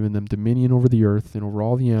 and he's given them dominion over the earth and over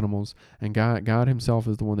all the animals, and God himself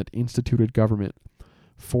is the one that instituted government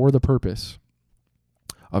for the purpose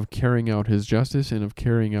of carrying out his justice and of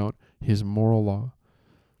carrying out his moral law.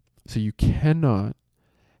 So you cannot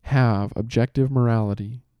have objective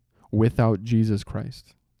morality without Jesus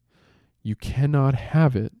Christ. You cannot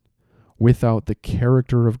have it without the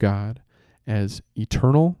character of God as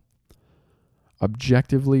eternal,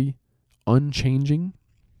 objectively unchanging,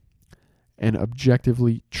 and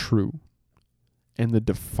objectively true, and the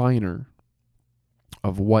definer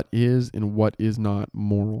of what is and what is not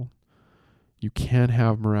moral. You can't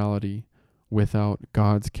have morality without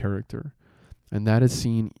God's character. And that is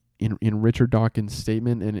seen in Richard Dawkins'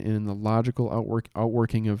 statement and in the logical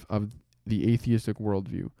outworking of the atheistic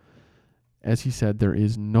worldview. As he said, there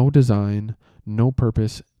is no design, no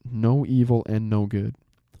purpose, no evil, and no good.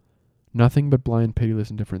 Nothing but blind, pitiless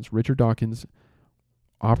indifference. Richard Dawkins,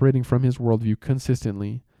 operating from his worldview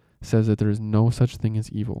consistently, says that there is no such thing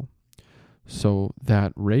as evil. So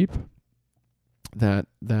that rape, that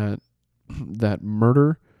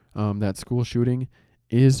murder, that school shooting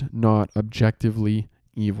is not objectively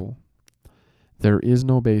evil. There is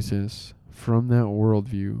no basis from that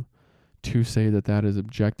worldview to say that that is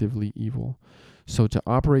objectively evil. So to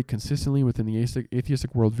operate consistently within the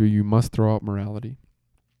atheistic worldview, you must throw out morality.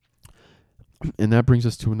 And that brings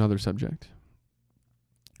us to another subject.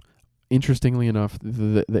 Interestingly enough,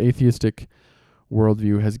 the atheistic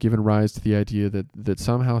worldview has given rise to the idea that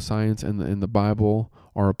somehow science and the Bible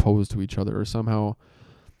are opposed to each other, or somehow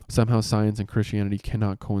science and Christianity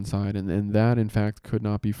cannot coincide, and that in fact could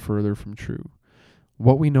not be further from true.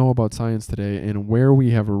 What we know about science today and where we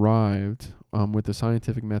have arrived with the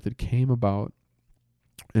scientific method came about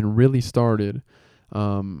and really started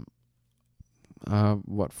 400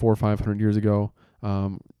 or 500 years ago.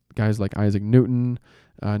 Guys like Isaac Newton,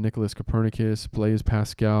 Nicholas Copernicus, Blaise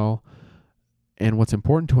Pascal. And what's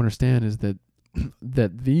important to understand is that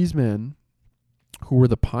these men who were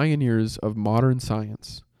the pioneers of modern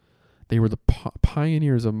science, they were the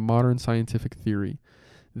pioneers of modern scientific theory.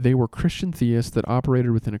 They were Christian theists that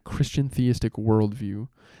operated within a Christian theistic worldview.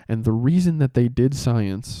 And the reason that they did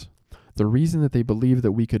science, the reason that they believed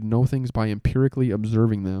that we could know things by empirically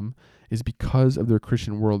observing them, is because of their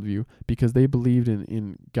Christian worldview, because they believed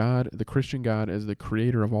in God, the Christian God, as the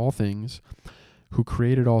creator of all things, who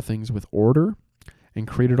created all things with order and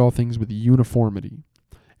created all things with uniformity,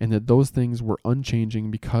 and that those things were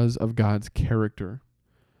unchanging because of God's character.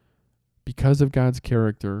 Because of God's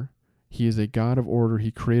character, he is a God of order.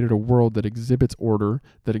 He created a world that exhibits order,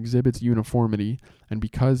 that exhibits uniformity, and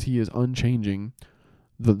because he is unchanging,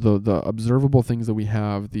 the observable things that we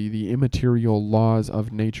have, the immaterial laws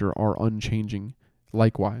of nature are unchanging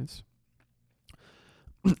likewise.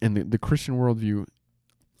 And the Christian worldview,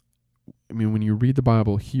 I mean, when you read the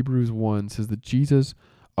Bible, Hebrews 1 says that Jesus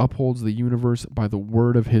upholds the universe by the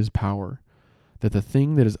word of his power. That the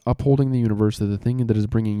thing that is upholding the universe, that the thing that is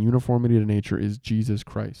bringing uniformity to nature is Jesus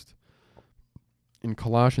Christ. In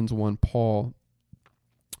Colossians 1, Paul,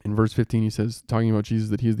 in verse 15, he says, talking about Jesus,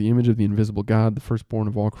 that he is the image of the invisible God, the firstborn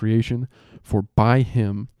of all creation. For by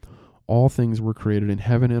him all things were created in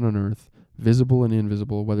heaven and on earth, visible and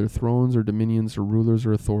invisible, whether thrones or dominions or rulers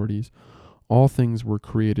or authorities. All things were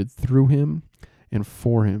created through him and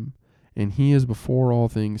for him. And he is before all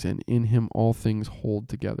things, and in him all things hold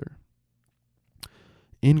together.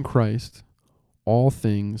 In Christ, all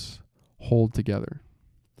things hold together.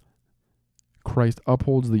 Christ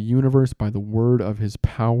upholds the universe by the word of his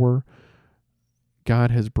power.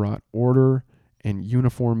 God has brought order and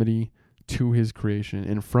uniformity to his creation.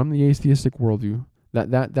 And from the atheistic worldview,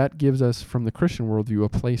 that gives us, from the Christian worldview, a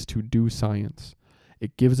place to do science.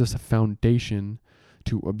 It gives us a foundation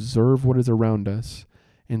to observe what is around us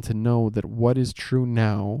and to know that what is true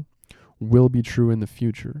now will be true in the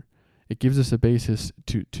future. It gives us a basis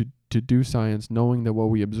to do science, knowing that what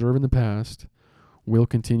we observe in the past will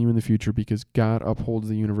continue in the future because God upholds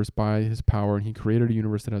the universe by his power, and he created a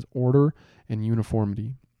universe that has order and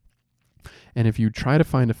uniformity. And if you try to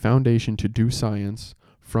find a foundation to do science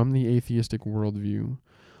from the atheistic worldview,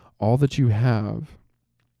 all that you have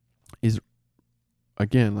is,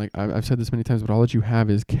 again, like I've said this many times, but all that you have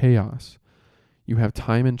is chaos. You have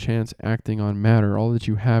time and chance acting on matter. All that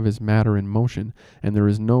you have is matter in motion. And there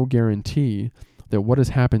is no guarantee that what has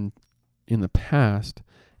happened in the past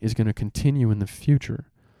is going to continue in the future.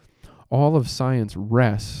 All of science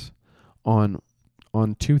rests on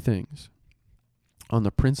two things: on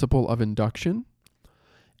the principle of induction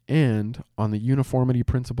and on the uniformity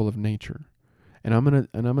principle of nature. And I'm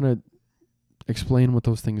gonna explain what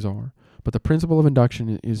those things are. But the principle of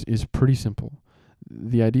induction is pretty simple.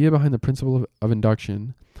 The idea behind the principle of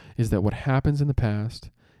induction is that what happens in the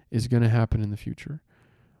past is going to happen in the future.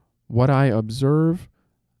 What I observe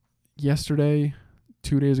yesterday,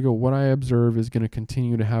 2 days ago, what I observe is going to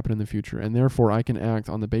continue to happen in the future. And therefore, I can act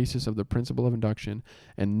on the basis of the principle of induction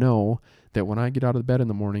and know that when I get out of bed in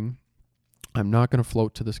the morning, I'm not going to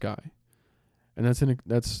float to the sky. And that's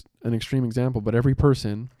an extreme example, but every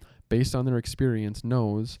person, based on their experience,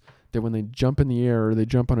 knows that when they jump in the air or they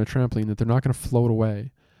jump on a trampoline, that they're not going to float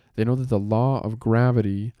away. They know that the law of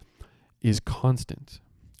gravity is constant,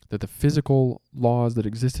 that the physical laws that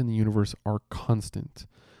exist in the universe are constant.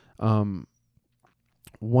 One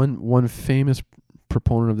famous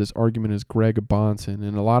proponent of this argument is Greg Bahnsen,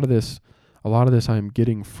 and a lot of this I'm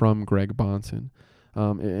getting from Greg Bahnsen.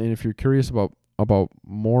 And if you're curious about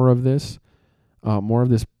more of this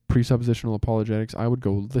presuppositional apologetics, I would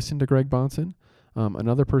go listen to Greg Bahnsen.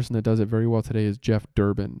 Another person that does it very well today is Jeff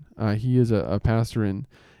Durbin. He is a pastor in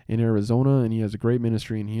Arizona, and he has a great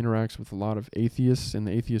ministry, and he interacts with a lot of atheists and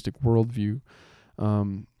the atheistic worldview.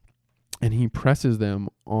 And he presses them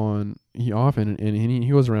on, he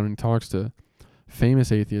goes around and he talks to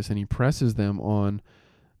famous atheists, and he presses them on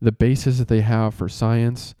the basis that they have for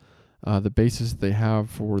science, the basis that they have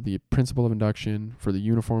for the principle of induction, for the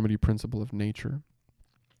uniformity principle of nature.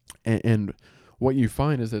 And what you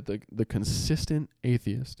find is that the consistent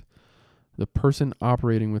atheist, the person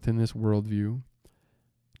operating within this worldview,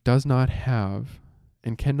 does not have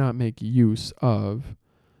and cannot make use of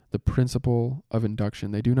the principle of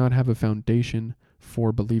induction. They do not have a foundation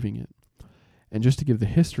for believing it. And just to give the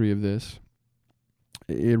history of this,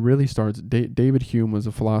 it really starts, David Hume was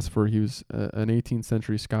a philosopher. He was an 18th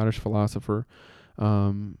century Scottish philosopher.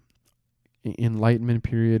 Enlightenment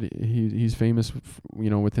period, he's famous,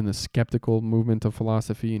 within the skeptical movement of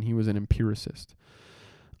philosophy, and he was an empiricist.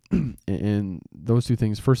 And those two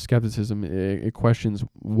things, first, skepticism, it questions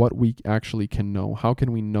what we actually can know. How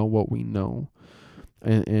can we know what we know?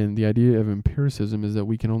 And the idea of empiricism is that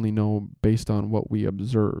we can only know based on what we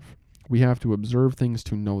observe. We have to observe things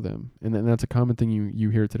to know them. And that's a common thing you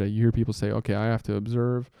hear today. You hear people say, okay, I have to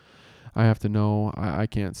observe, I have to know, I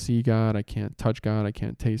can't see God, I can't touch God, I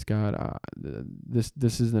can't taste God.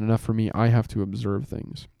 This isn't enough for me. I have to observe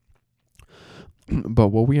things. But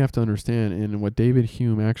what we have to understand, and what David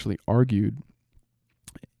Hume actually argued,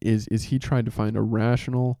 is he tried to find a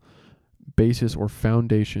rational basis or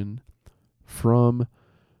foundation from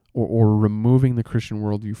or removing the Christian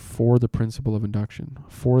worldview for the principle of induction,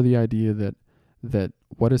 for the idea that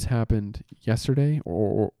what has happened yesterday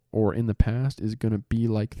or in the past is going to be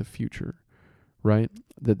like the future, right?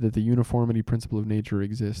 That the uniformity principle of nature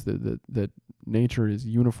exists, that nature is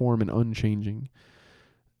uniform and unchanging.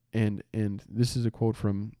 And this is a quote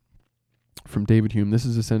from David Hume. This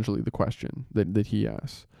is essentially the question that he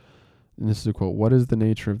asks. And this is a quote: "What is the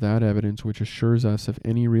nature of that evidence which assures us of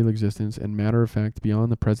any real existence and matter of fact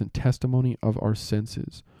beyond the present testimony of our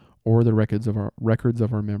senses or the records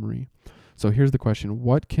of our memory?" So here's the question: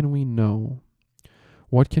 what can we know?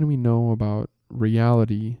 What can we know about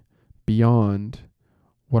reality beyond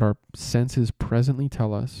what our senses presently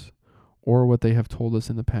tell us or what they have told us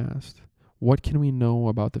in the past? What can we know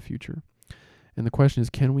about the future? And the question is,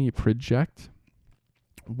 can we project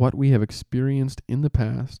what we have experienced in the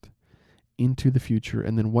past into the future,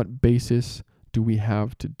 and then what basis do we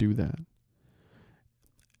have to do that?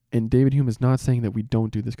 And David Hume is not saying that we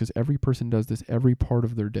don't do this, because every person does this every part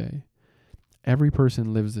of their day. Every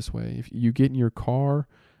person lives this way. If you get in your car,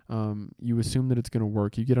 you assume that it's going to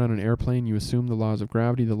work. You get on an airplane, you assume the laws of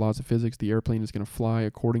gravity, the laws of physics. The airplane is going to fly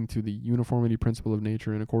according to the uniformity principle of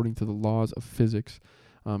nature and according to the laws of physics.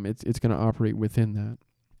 It's going to operate within that.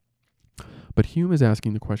 But Hume is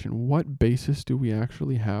asking the question, what basis do we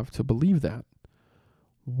actually have to believe that?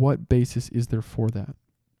 What basis is there for that?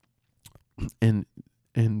 And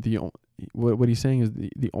what he's saying is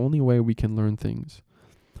the only way we can learn things,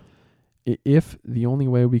 if the only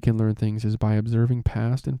way we can learn things is by observing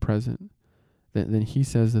past and present, then he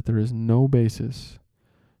says that there is no basis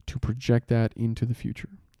to project that into the future.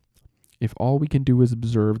 If all we can do is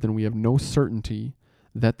observe, then we have no certainty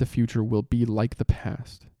that the future will be like the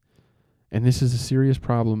past. And this is a serious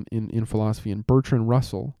problem in philosophy. And Bertrand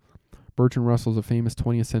Russell is a famous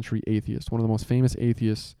 20th century atheist, one of the most famous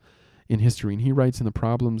atheists in history. And he writes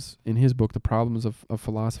in his book, The Problems of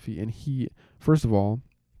Philosophy. And he, first of all,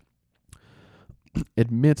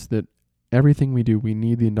 admits that everything we do, we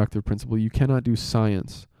need the inductive principle. You cannot do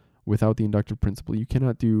science without the inductive principle. You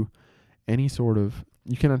cannot have any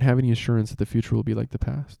assurance that the future will be like the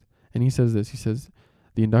past. And he says this,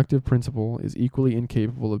 the inductive principle is equally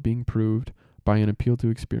incapable of being proved by an appeal to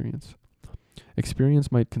experience.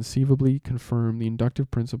 Experience might conceivably confirm the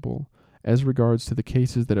inductive principle as regards to the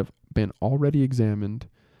cases that have been already examined,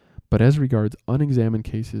 but as regards unexamined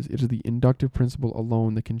cases, it is the inductive principle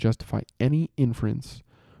alone that can justify any inference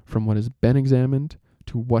from what has been examined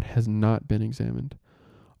to what has not been examined.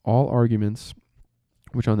 All arguments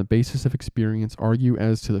which on the basis of experience argue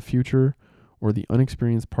as to the future or the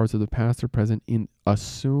unexperienced parts of the past or present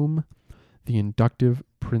assume the inductive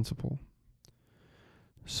principle.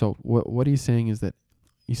 So what he's saying is that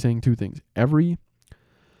he's saying two things. Every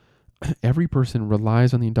person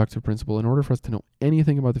relies on the inductive principle. In order for us to know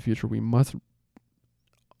anything about the future, we must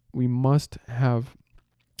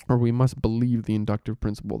believe the inductive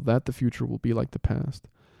principle that the future will be like the past.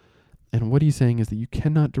 And what he's saying is that you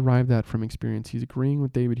cannot derive that from experience. He's agreeing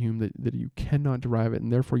with David Hume that you cannot derive it,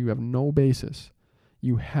 and therefore you have no basis.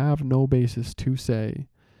 You have no basis to say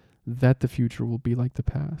that the future will be like the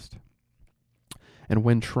past. And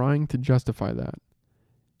when trying to justify that,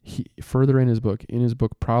 he further in his book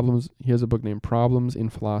Problems, he has a book named Problems in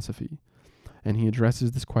Philosophy, and he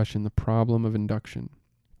addresses this question, the problem of induction.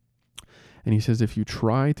 And he says, if you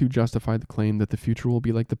try to justify the claim that the future will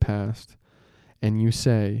be like the past, and you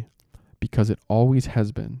say, because it always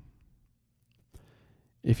has been,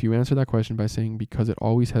 if you answer that question by saying, because it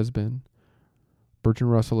always has been,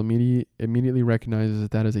 Bertrand Russell immediately recognizes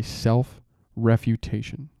that is a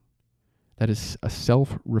self-refutation. That is a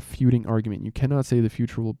self-refuting argument. You cannot say the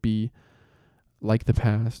future will be like the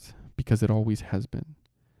past because it always has been.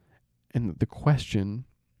 And the question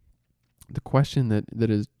that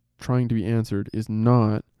is trying to be answered is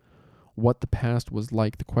not what the past was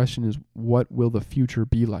like. The question is, what will the future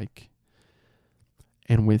be like?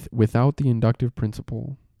 And without the inductive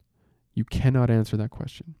principle, you cannot answer that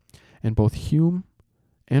question. And both Hume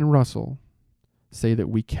and Russell say that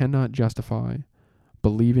we cannot justify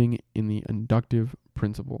believing in the inductive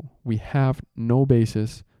principle. We have no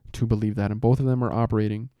basis to believe that. And both of them are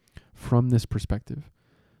operating from this perspective,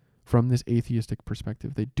 from this atheistic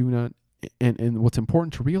perspective. They do not, and what's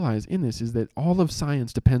important to realize in this is that all of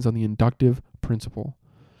science depends on the inductive principle.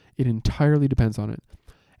 It entirely depends on it.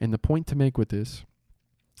 And the point to make with this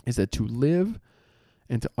is that to live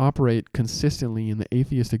and to operate consistently in the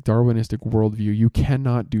atheistic Darwinistic worldview, you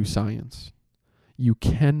cannot do science. You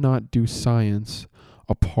cannot do science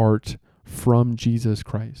apart from Jesus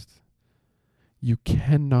Christ. You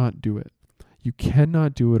cannot do it. You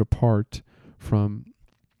cannot do it apart from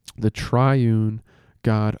the triune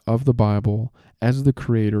God of the Bible as the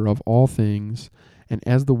creator of all things and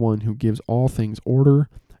as the one who gives all things order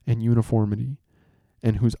and uniformity,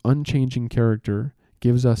 and whose unchanging character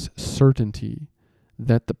gives us certainty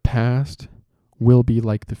that the past will be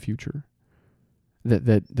like the future.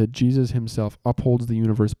 That Jesus himself upholds the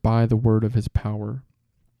universe by the word of his power.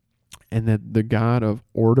 And that the God of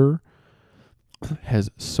order has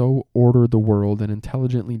so ordered the world and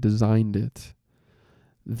intelligently designed it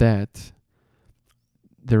that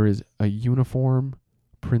there is a uniform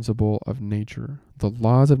principle of nature. The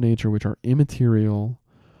laws of nature, which are immaterial,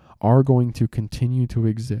 are going to continue to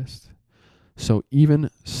exist. So even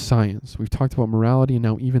science, we've talked about morality and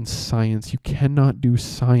now even science, you cannot do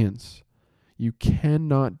science. You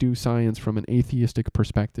cannot do science from an atheistic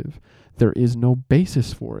perspective. There is no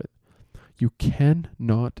basis for it. You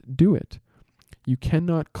cannot do it. You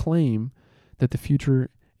cannot claim that the future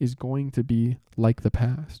is going to be like the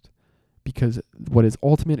past, because what is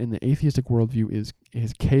ultimate in the atheistic worldview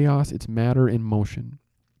is chaos, it's matter in motion.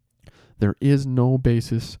 There is no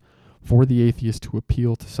basis for the atheist to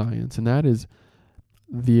appeal to science, and that is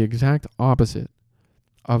the exact opposite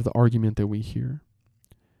of the argument that we hear.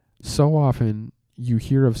 So often you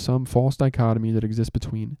hear of some false dichotomy that exists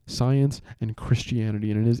between science and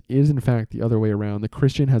Christianity, and it is in fact the other way around. The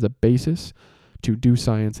Christian has a basis to do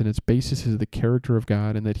science, and its basis is the character of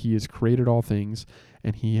God, and that he has created all things,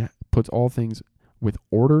 and he puts all things with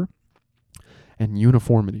order and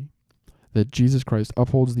uniformity. That Jesus Christ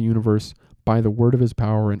upholds the universe by the word of his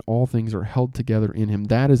power, and all things are held together in him.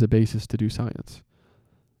 That is a basis to do science.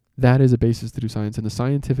 That is a basis to do science, and the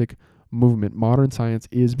scientific movement, modern science,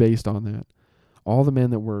 is based on that. All the men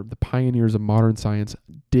that were the pioneers of modern science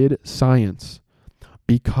did science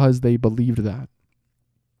because they believed that.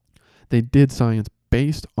 They did science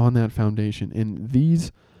based on that foundation. And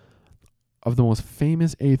these, of the most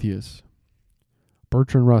famous atheists,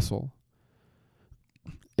 Bertrand Russell,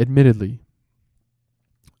 admittedly,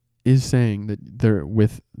 is saying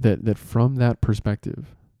that from that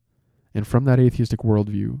perspective and from that atheistic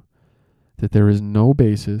worldview, that there is no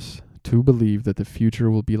basis to believe that the future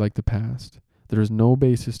will be like the past. There is no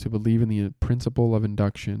basis to believe in the principle of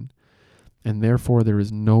induction, and therefore there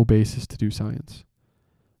is no basis to do science.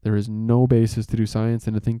 There is no basis to do science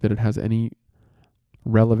and to think that it has any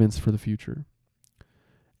relevance for the future.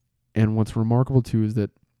 And what's remarkable too is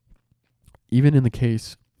that even in the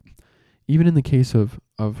case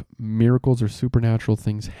of miracles or supernatural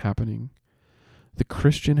things happening, the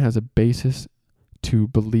Christian has a basis to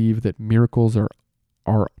believe that miracles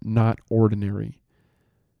are not ordinary.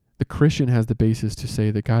 The Christian has the basis to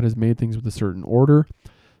say that God has made things with a certain order.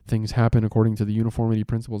 Things happen according to the uniformity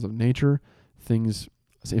principles of nature.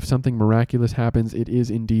 If something miraculous happens, it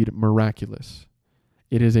is indeed miraculous.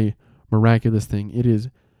 It is a miraculous thing. It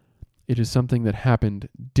is something that happened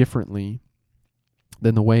differently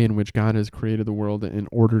than the way in which God has created the world and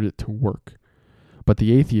ordered it to work. But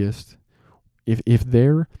the atheist, if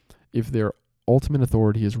their ultimate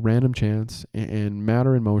authority is random chance and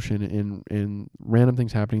matter in motion and random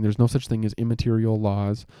things happening, there's no such thing as immaterial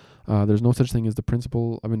laws. There's no such thing as the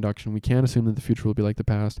principle of induction. We can't assume that the future will be like the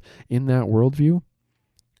past. In that worldview,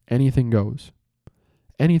 anything goes.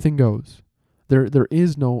 Anything goes. There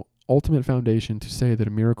is no ultimate foundation to say that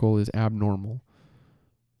a miracle is abnormal.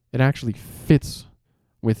 It actually fits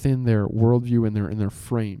within their worldview and their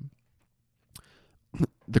frame.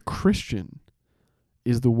 The Christian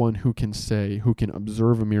is the one who can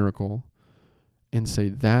observe a miracle and say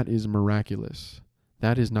that is miraculous.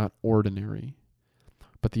 That is not ordinary.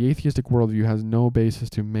 But the atheistic worldview has no basis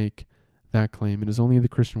to make that claim. It is only the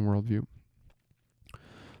Christian worldview.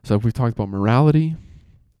 So if we've talked about morality,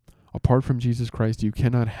 apart from Jesus Christ, you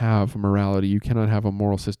cannot have morality. You cannot have a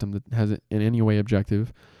moral system that has it in any way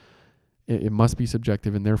objective. It must be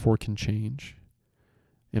subjective and therefore can change.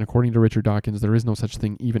 And according to Richard Dawkins, there is no such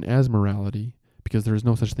thing even as morality, because there is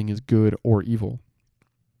no such thing as good or evil.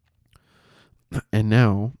 And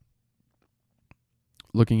now,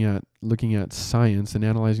 looking at science and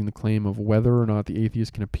analyzing the claim of whether or not the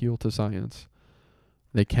atheist can appeal to science,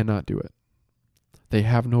 they cannot do it. They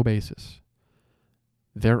have no basis.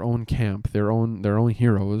 Their own camp, their own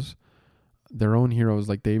heroes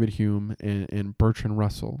like David Hume and Bertrand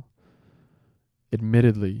Russell,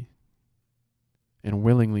 admittedly and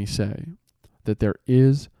willingly say that there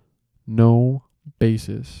is no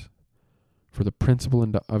basis for the principle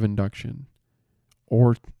of induction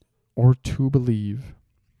or to believe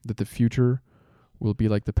that the future will be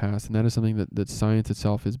like the past. And that is something that science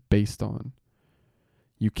itself is based on.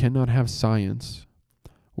 You cannot have science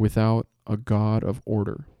without a God of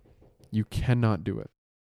order. You cannot do it.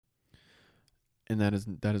 And that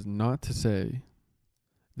is not to say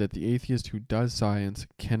that the atheist who does science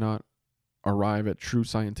cannot arrive at true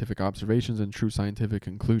scientific observations and true scientific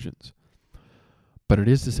conclusions. But it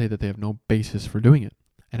is to say that they have no basis for doing it.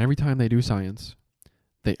 And every time they do science,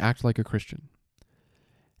 they act like a Christian.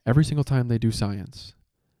 Every single time they do science,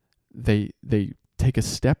 they take a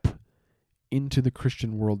step into the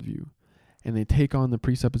Christian worldview, and they take on the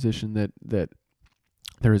presupposition that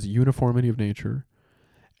there is uniformity of nature,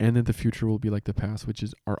 and that the future will be like the past, which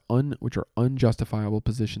are unjustifiable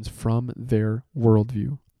positions from their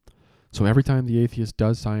worldview. So every time the atheist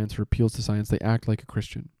does science or appeals to science, they act like a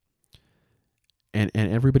Christian. And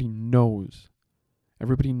everybody knows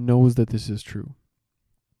that this is true.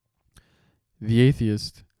 The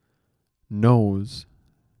atheist knows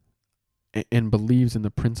and believes in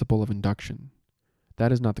the principle of induction.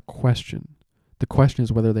 That is not the question. The question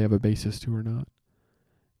is whether they have a basis to or not.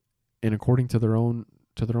 And according to their own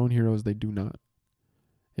heroes, they do not.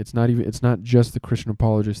 It's not just the Christian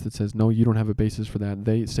apologist that says, no, you don't have a basis for that.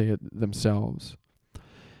 They say it themselves.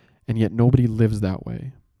 And yet nobody lives that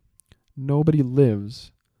way. Nobody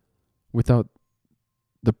lives without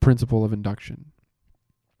the principle of induction.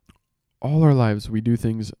 All our lives we do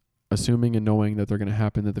things assuming and knowing that they're going to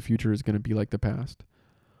happen, that the future is going to be like the past.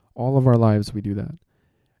 All of our lives we do that.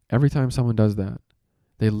 Every time someone does that,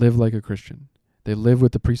 they live like a Christian. They live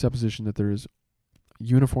with the presupposition that there is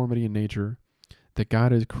uniformity in nature, that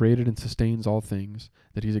God has created and sustains all things,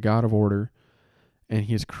 that he's a God of order, and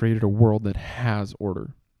he has created a world that has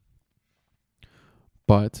order.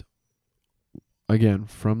 But, again,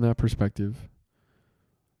 from that perspective,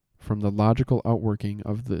 from the logical outworking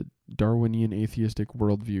of the Darwinian atheistic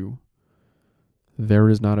worldview, there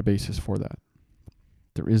is not a basis for that.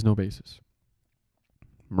 There is no basis.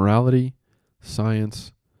 Morality,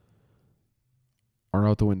 science are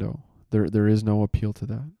out the window. There is no appeal to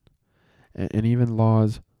that. And even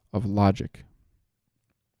laws of logic.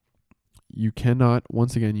 You cannot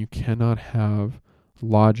have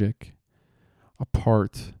logic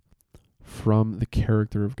apart from the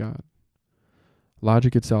character of God.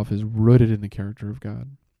 Logic itself is rooted in the character of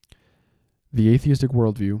God. The atheistic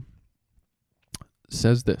worldview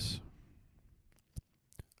says this.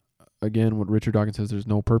 Again, what Richard Dawkins says, there's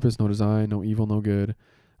no purpose, no design, no evil, no good.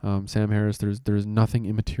 Sam Harris, there's nothing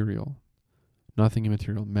immaterial. Nothing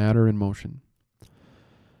immaterial. Matter and motion.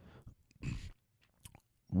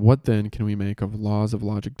 What then can we make of laws of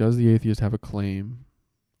logic? Does the atheist have a claim,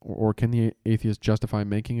 or can the atheist justify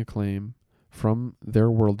making a claim from their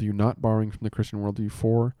worldview, not borrowing from the Christian worldview,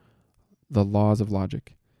 for the laws of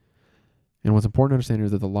logic? And what's important to understand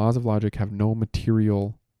is that the laws of logic have no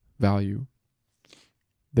material value.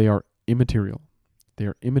 They are immaterial. They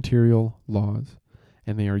are immaterial laws,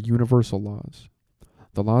 and they are universal laws.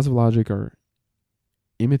 The laws of logic are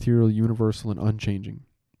immaterial, universal, and unchanging.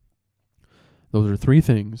 Those are three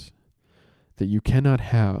things that you cannot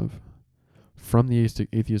have from the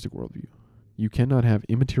atheistic worldview. You cannot have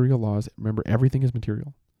immaterial laws. Remember, everything is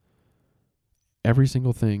material. Every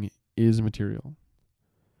single thing is material.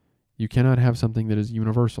 You cannot have something that is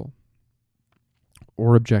universal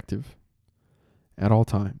or objective at all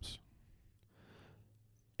times.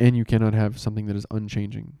 And you cannot have something that is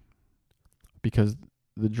unchanging, because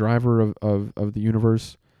the driver of the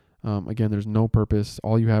universe, again, there's no purpose.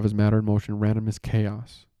 All you have is matter and motion. Random is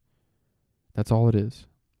chaos. That's all it is.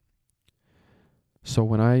 So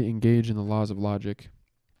when I engage in the laws of logic,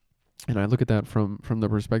 and I look at that from the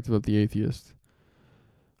perspective of the atheist,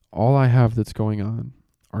 all I have that's going on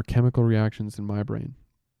are chemical reactions in my brain.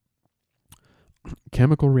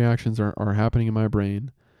 Chemical reactions are happening in my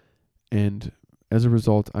brain, and as a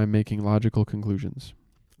result, I'm making logical conclusions.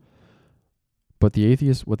 But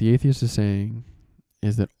what the atheist is saying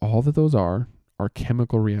is that all that those are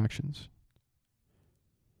chemical reactions.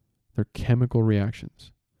 They're chemical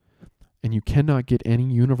reactions. And you cannot get any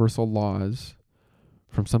universal laws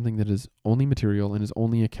from something that is only material and is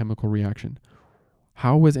only a chemical reaction.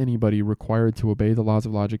 How was anybody required to obey the laws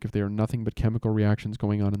of logic if they are nothing but chemical reactions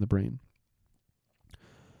going on in the brain?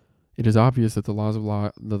 It is obvious that the laws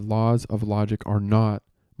of logic are not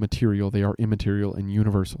material. They are immaterial and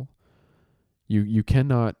universal. You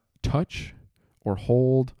cannot touch or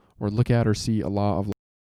hold or look at or see a law of logic.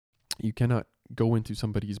 You cannot go into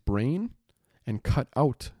somebody's brain and cut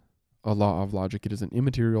out a law of logic. It is an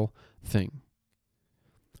immaterial thing.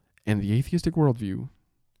 And the atheistic worldview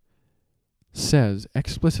says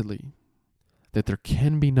explicitly that there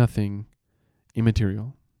can be nothing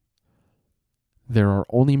immaterial. There are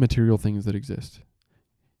only material things that exist.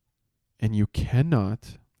 And you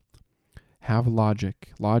cannot have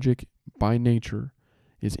logic. Logic, by nature,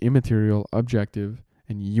 is immaterial, objective,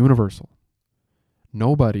 and universal.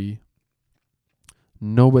 Nobody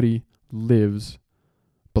lives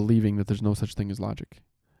believing that there's no such thing as logic.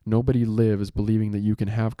 Nobody lives believing that you can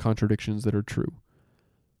have contradictions that are true.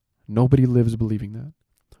 Nobody lives believing that.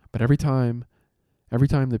 But every time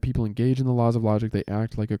that people engage in the laws of logic, they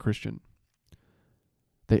act like a Christian.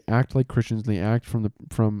 They act like Christians. They act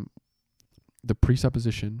from the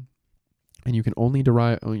presupposition, and you can only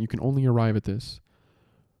arrive at this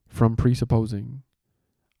from presupposing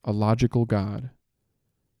a logical God.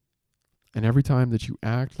 And every time that you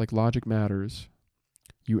act like logic matters,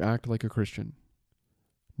 you act like a Christian,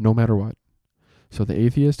 no matter what. So the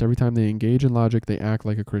atheist, every time they engage in logic, they act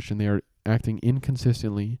like a Christian. They are acting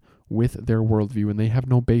inconsistently with their worldview, and they have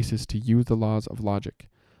no basis to use the laws of logic.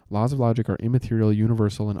 Laws of logic are immaterial,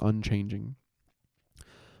 universal, and unchanging.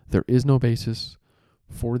 There is no basis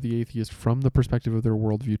for the atheist, from the perspective of their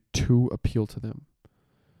worldview, to appeal to them.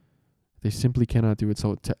 They simply cannot do it.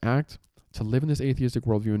 So to live in this atheistic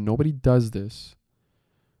worldview, and nobody does this,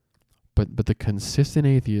 but the consistent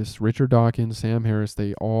atheists, Richard Dawkins, Sam Harris,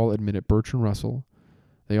 they all admit it. Bertrand Russell,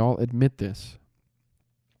 they all admit this.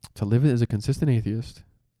 To live as a consistent atheist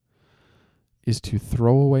is to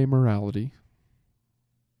throw away morality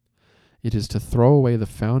It is to throw away the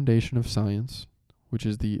foundation of science, which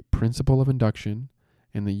is the principle of induction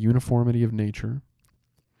and the uniformity of nature.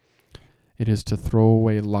 It is to throw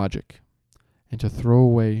away logic and to throw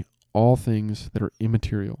away all things that are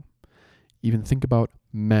immaterial. Even think about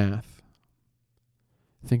math.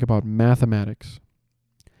 Think about mathematics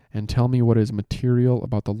and tell me what is material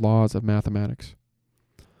about the laws of mathematics.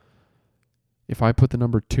 If I put the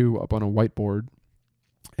number 2 up on a whiteboard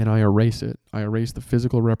and I erase it, I erase the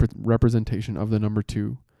physical representation of the number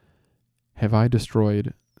 2, have I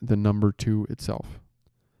destroyed the number 2 itself?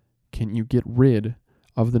 Can you get rid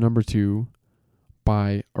of the number 2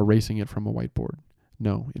 by erasing it from a whiteboard?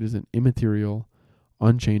 No, it is an immaterial,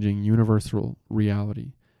 unchanging, universal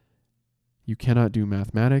reality. You cannot do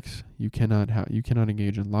mathematics, you cannot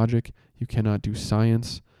engage in logic, you cannot do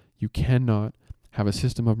science, you cannot have a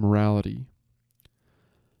system of morality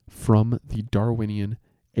from the Darwinian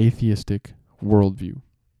atheistic worldview.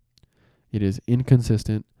 It is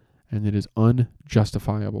inconsistent and it is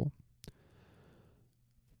unjustifiable.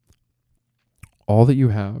 All that you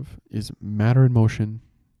have is matter in motion,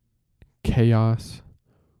 chaos,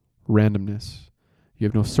 randomness. You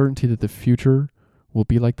have no certainty that the future will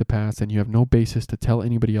be like the past, and you have no basis to tell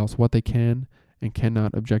anybody else what they can and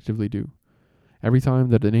cannot objectively do. Every time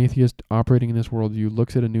that an atheist operating in this worldview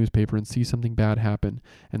looks at a newspaper and sees something bad happen,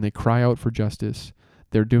 and they cry out for justice,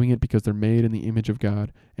 they're doing it because they're made in the image of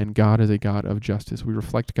God, and God is a God of justice. We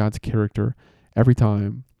reflect God's character every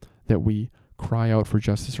time that we cry out for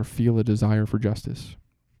justice or feel a desire for justice.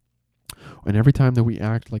 And every time that we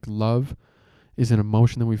act like love is an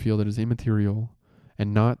emotion that we feel that is immaterial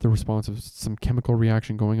and not the response of some chemical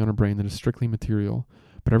reaction going on in our brain that is strictly material,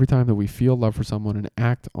 but every time that we feel love for someone and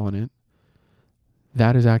act on it,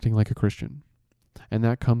 that is acting like a Christian. And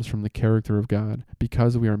that comes from the character of God.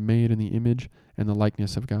 Because we are made in the image and the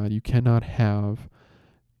likeness of God, you cannot have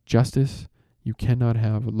justice, you cannot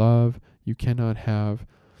have love, you cannot have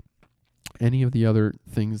any of the other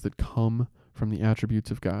things that come from the attributes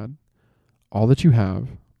of God. All that you have,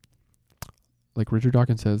 like Richard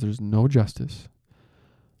Dawkins says, there's no justice.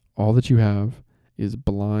 All that you have is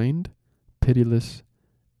blind, pitiless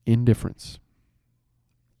indifference.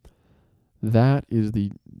 That is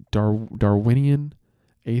the Darwinian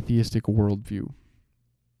atheistic worldview.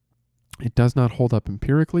 It does not hold up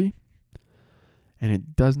empirically, and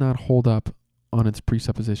it does not hold up on its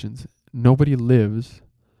presuppositions. Nobody lives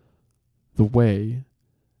the way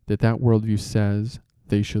that worldview says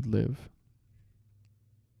they should live.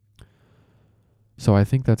 So I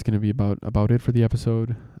think that's going to be about it for the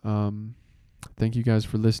episode. Thank you guys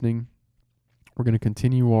for listening. We're going to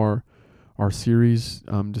continue our series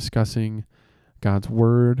discussing God's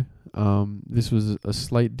Word. This was a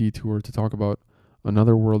slight detour to talk about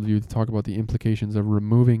another worldview, to talk about the implications of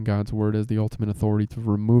removing God's Word as the ultimate authority, to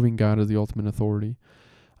removing God as the ultimate authority.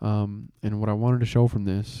 And what I wanted to show from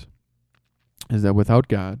this is that without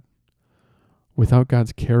God, without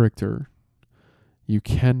God's character, you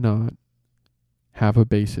cannot have a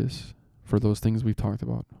basis for those things we've talked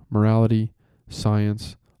about: morality,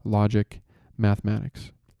 science, logic,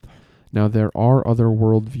 mathematics. Now, there are other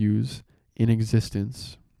worldviews in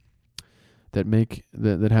existence that make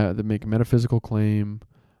make a metaphysical claim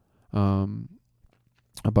about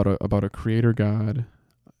a creator God,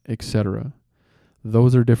 etc.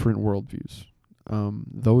 Those are different worldviews.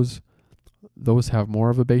 Those have more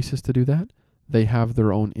of a basis to do that. They have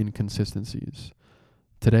their own inconsistencies.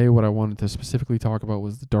 Today, what I wanted to specifically talk about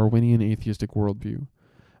was the Darwinian atheistic worldview,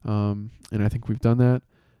 and I think we've done that.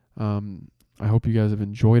 I hope you guys have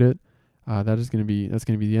enjoyed it. That's going to be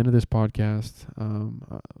the end of this podcast.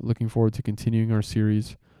 Looking forward to continuing our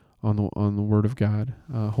series on the Word of God.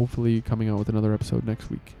 Hopefully, coming out with another episode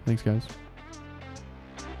next week. Thanks, guys.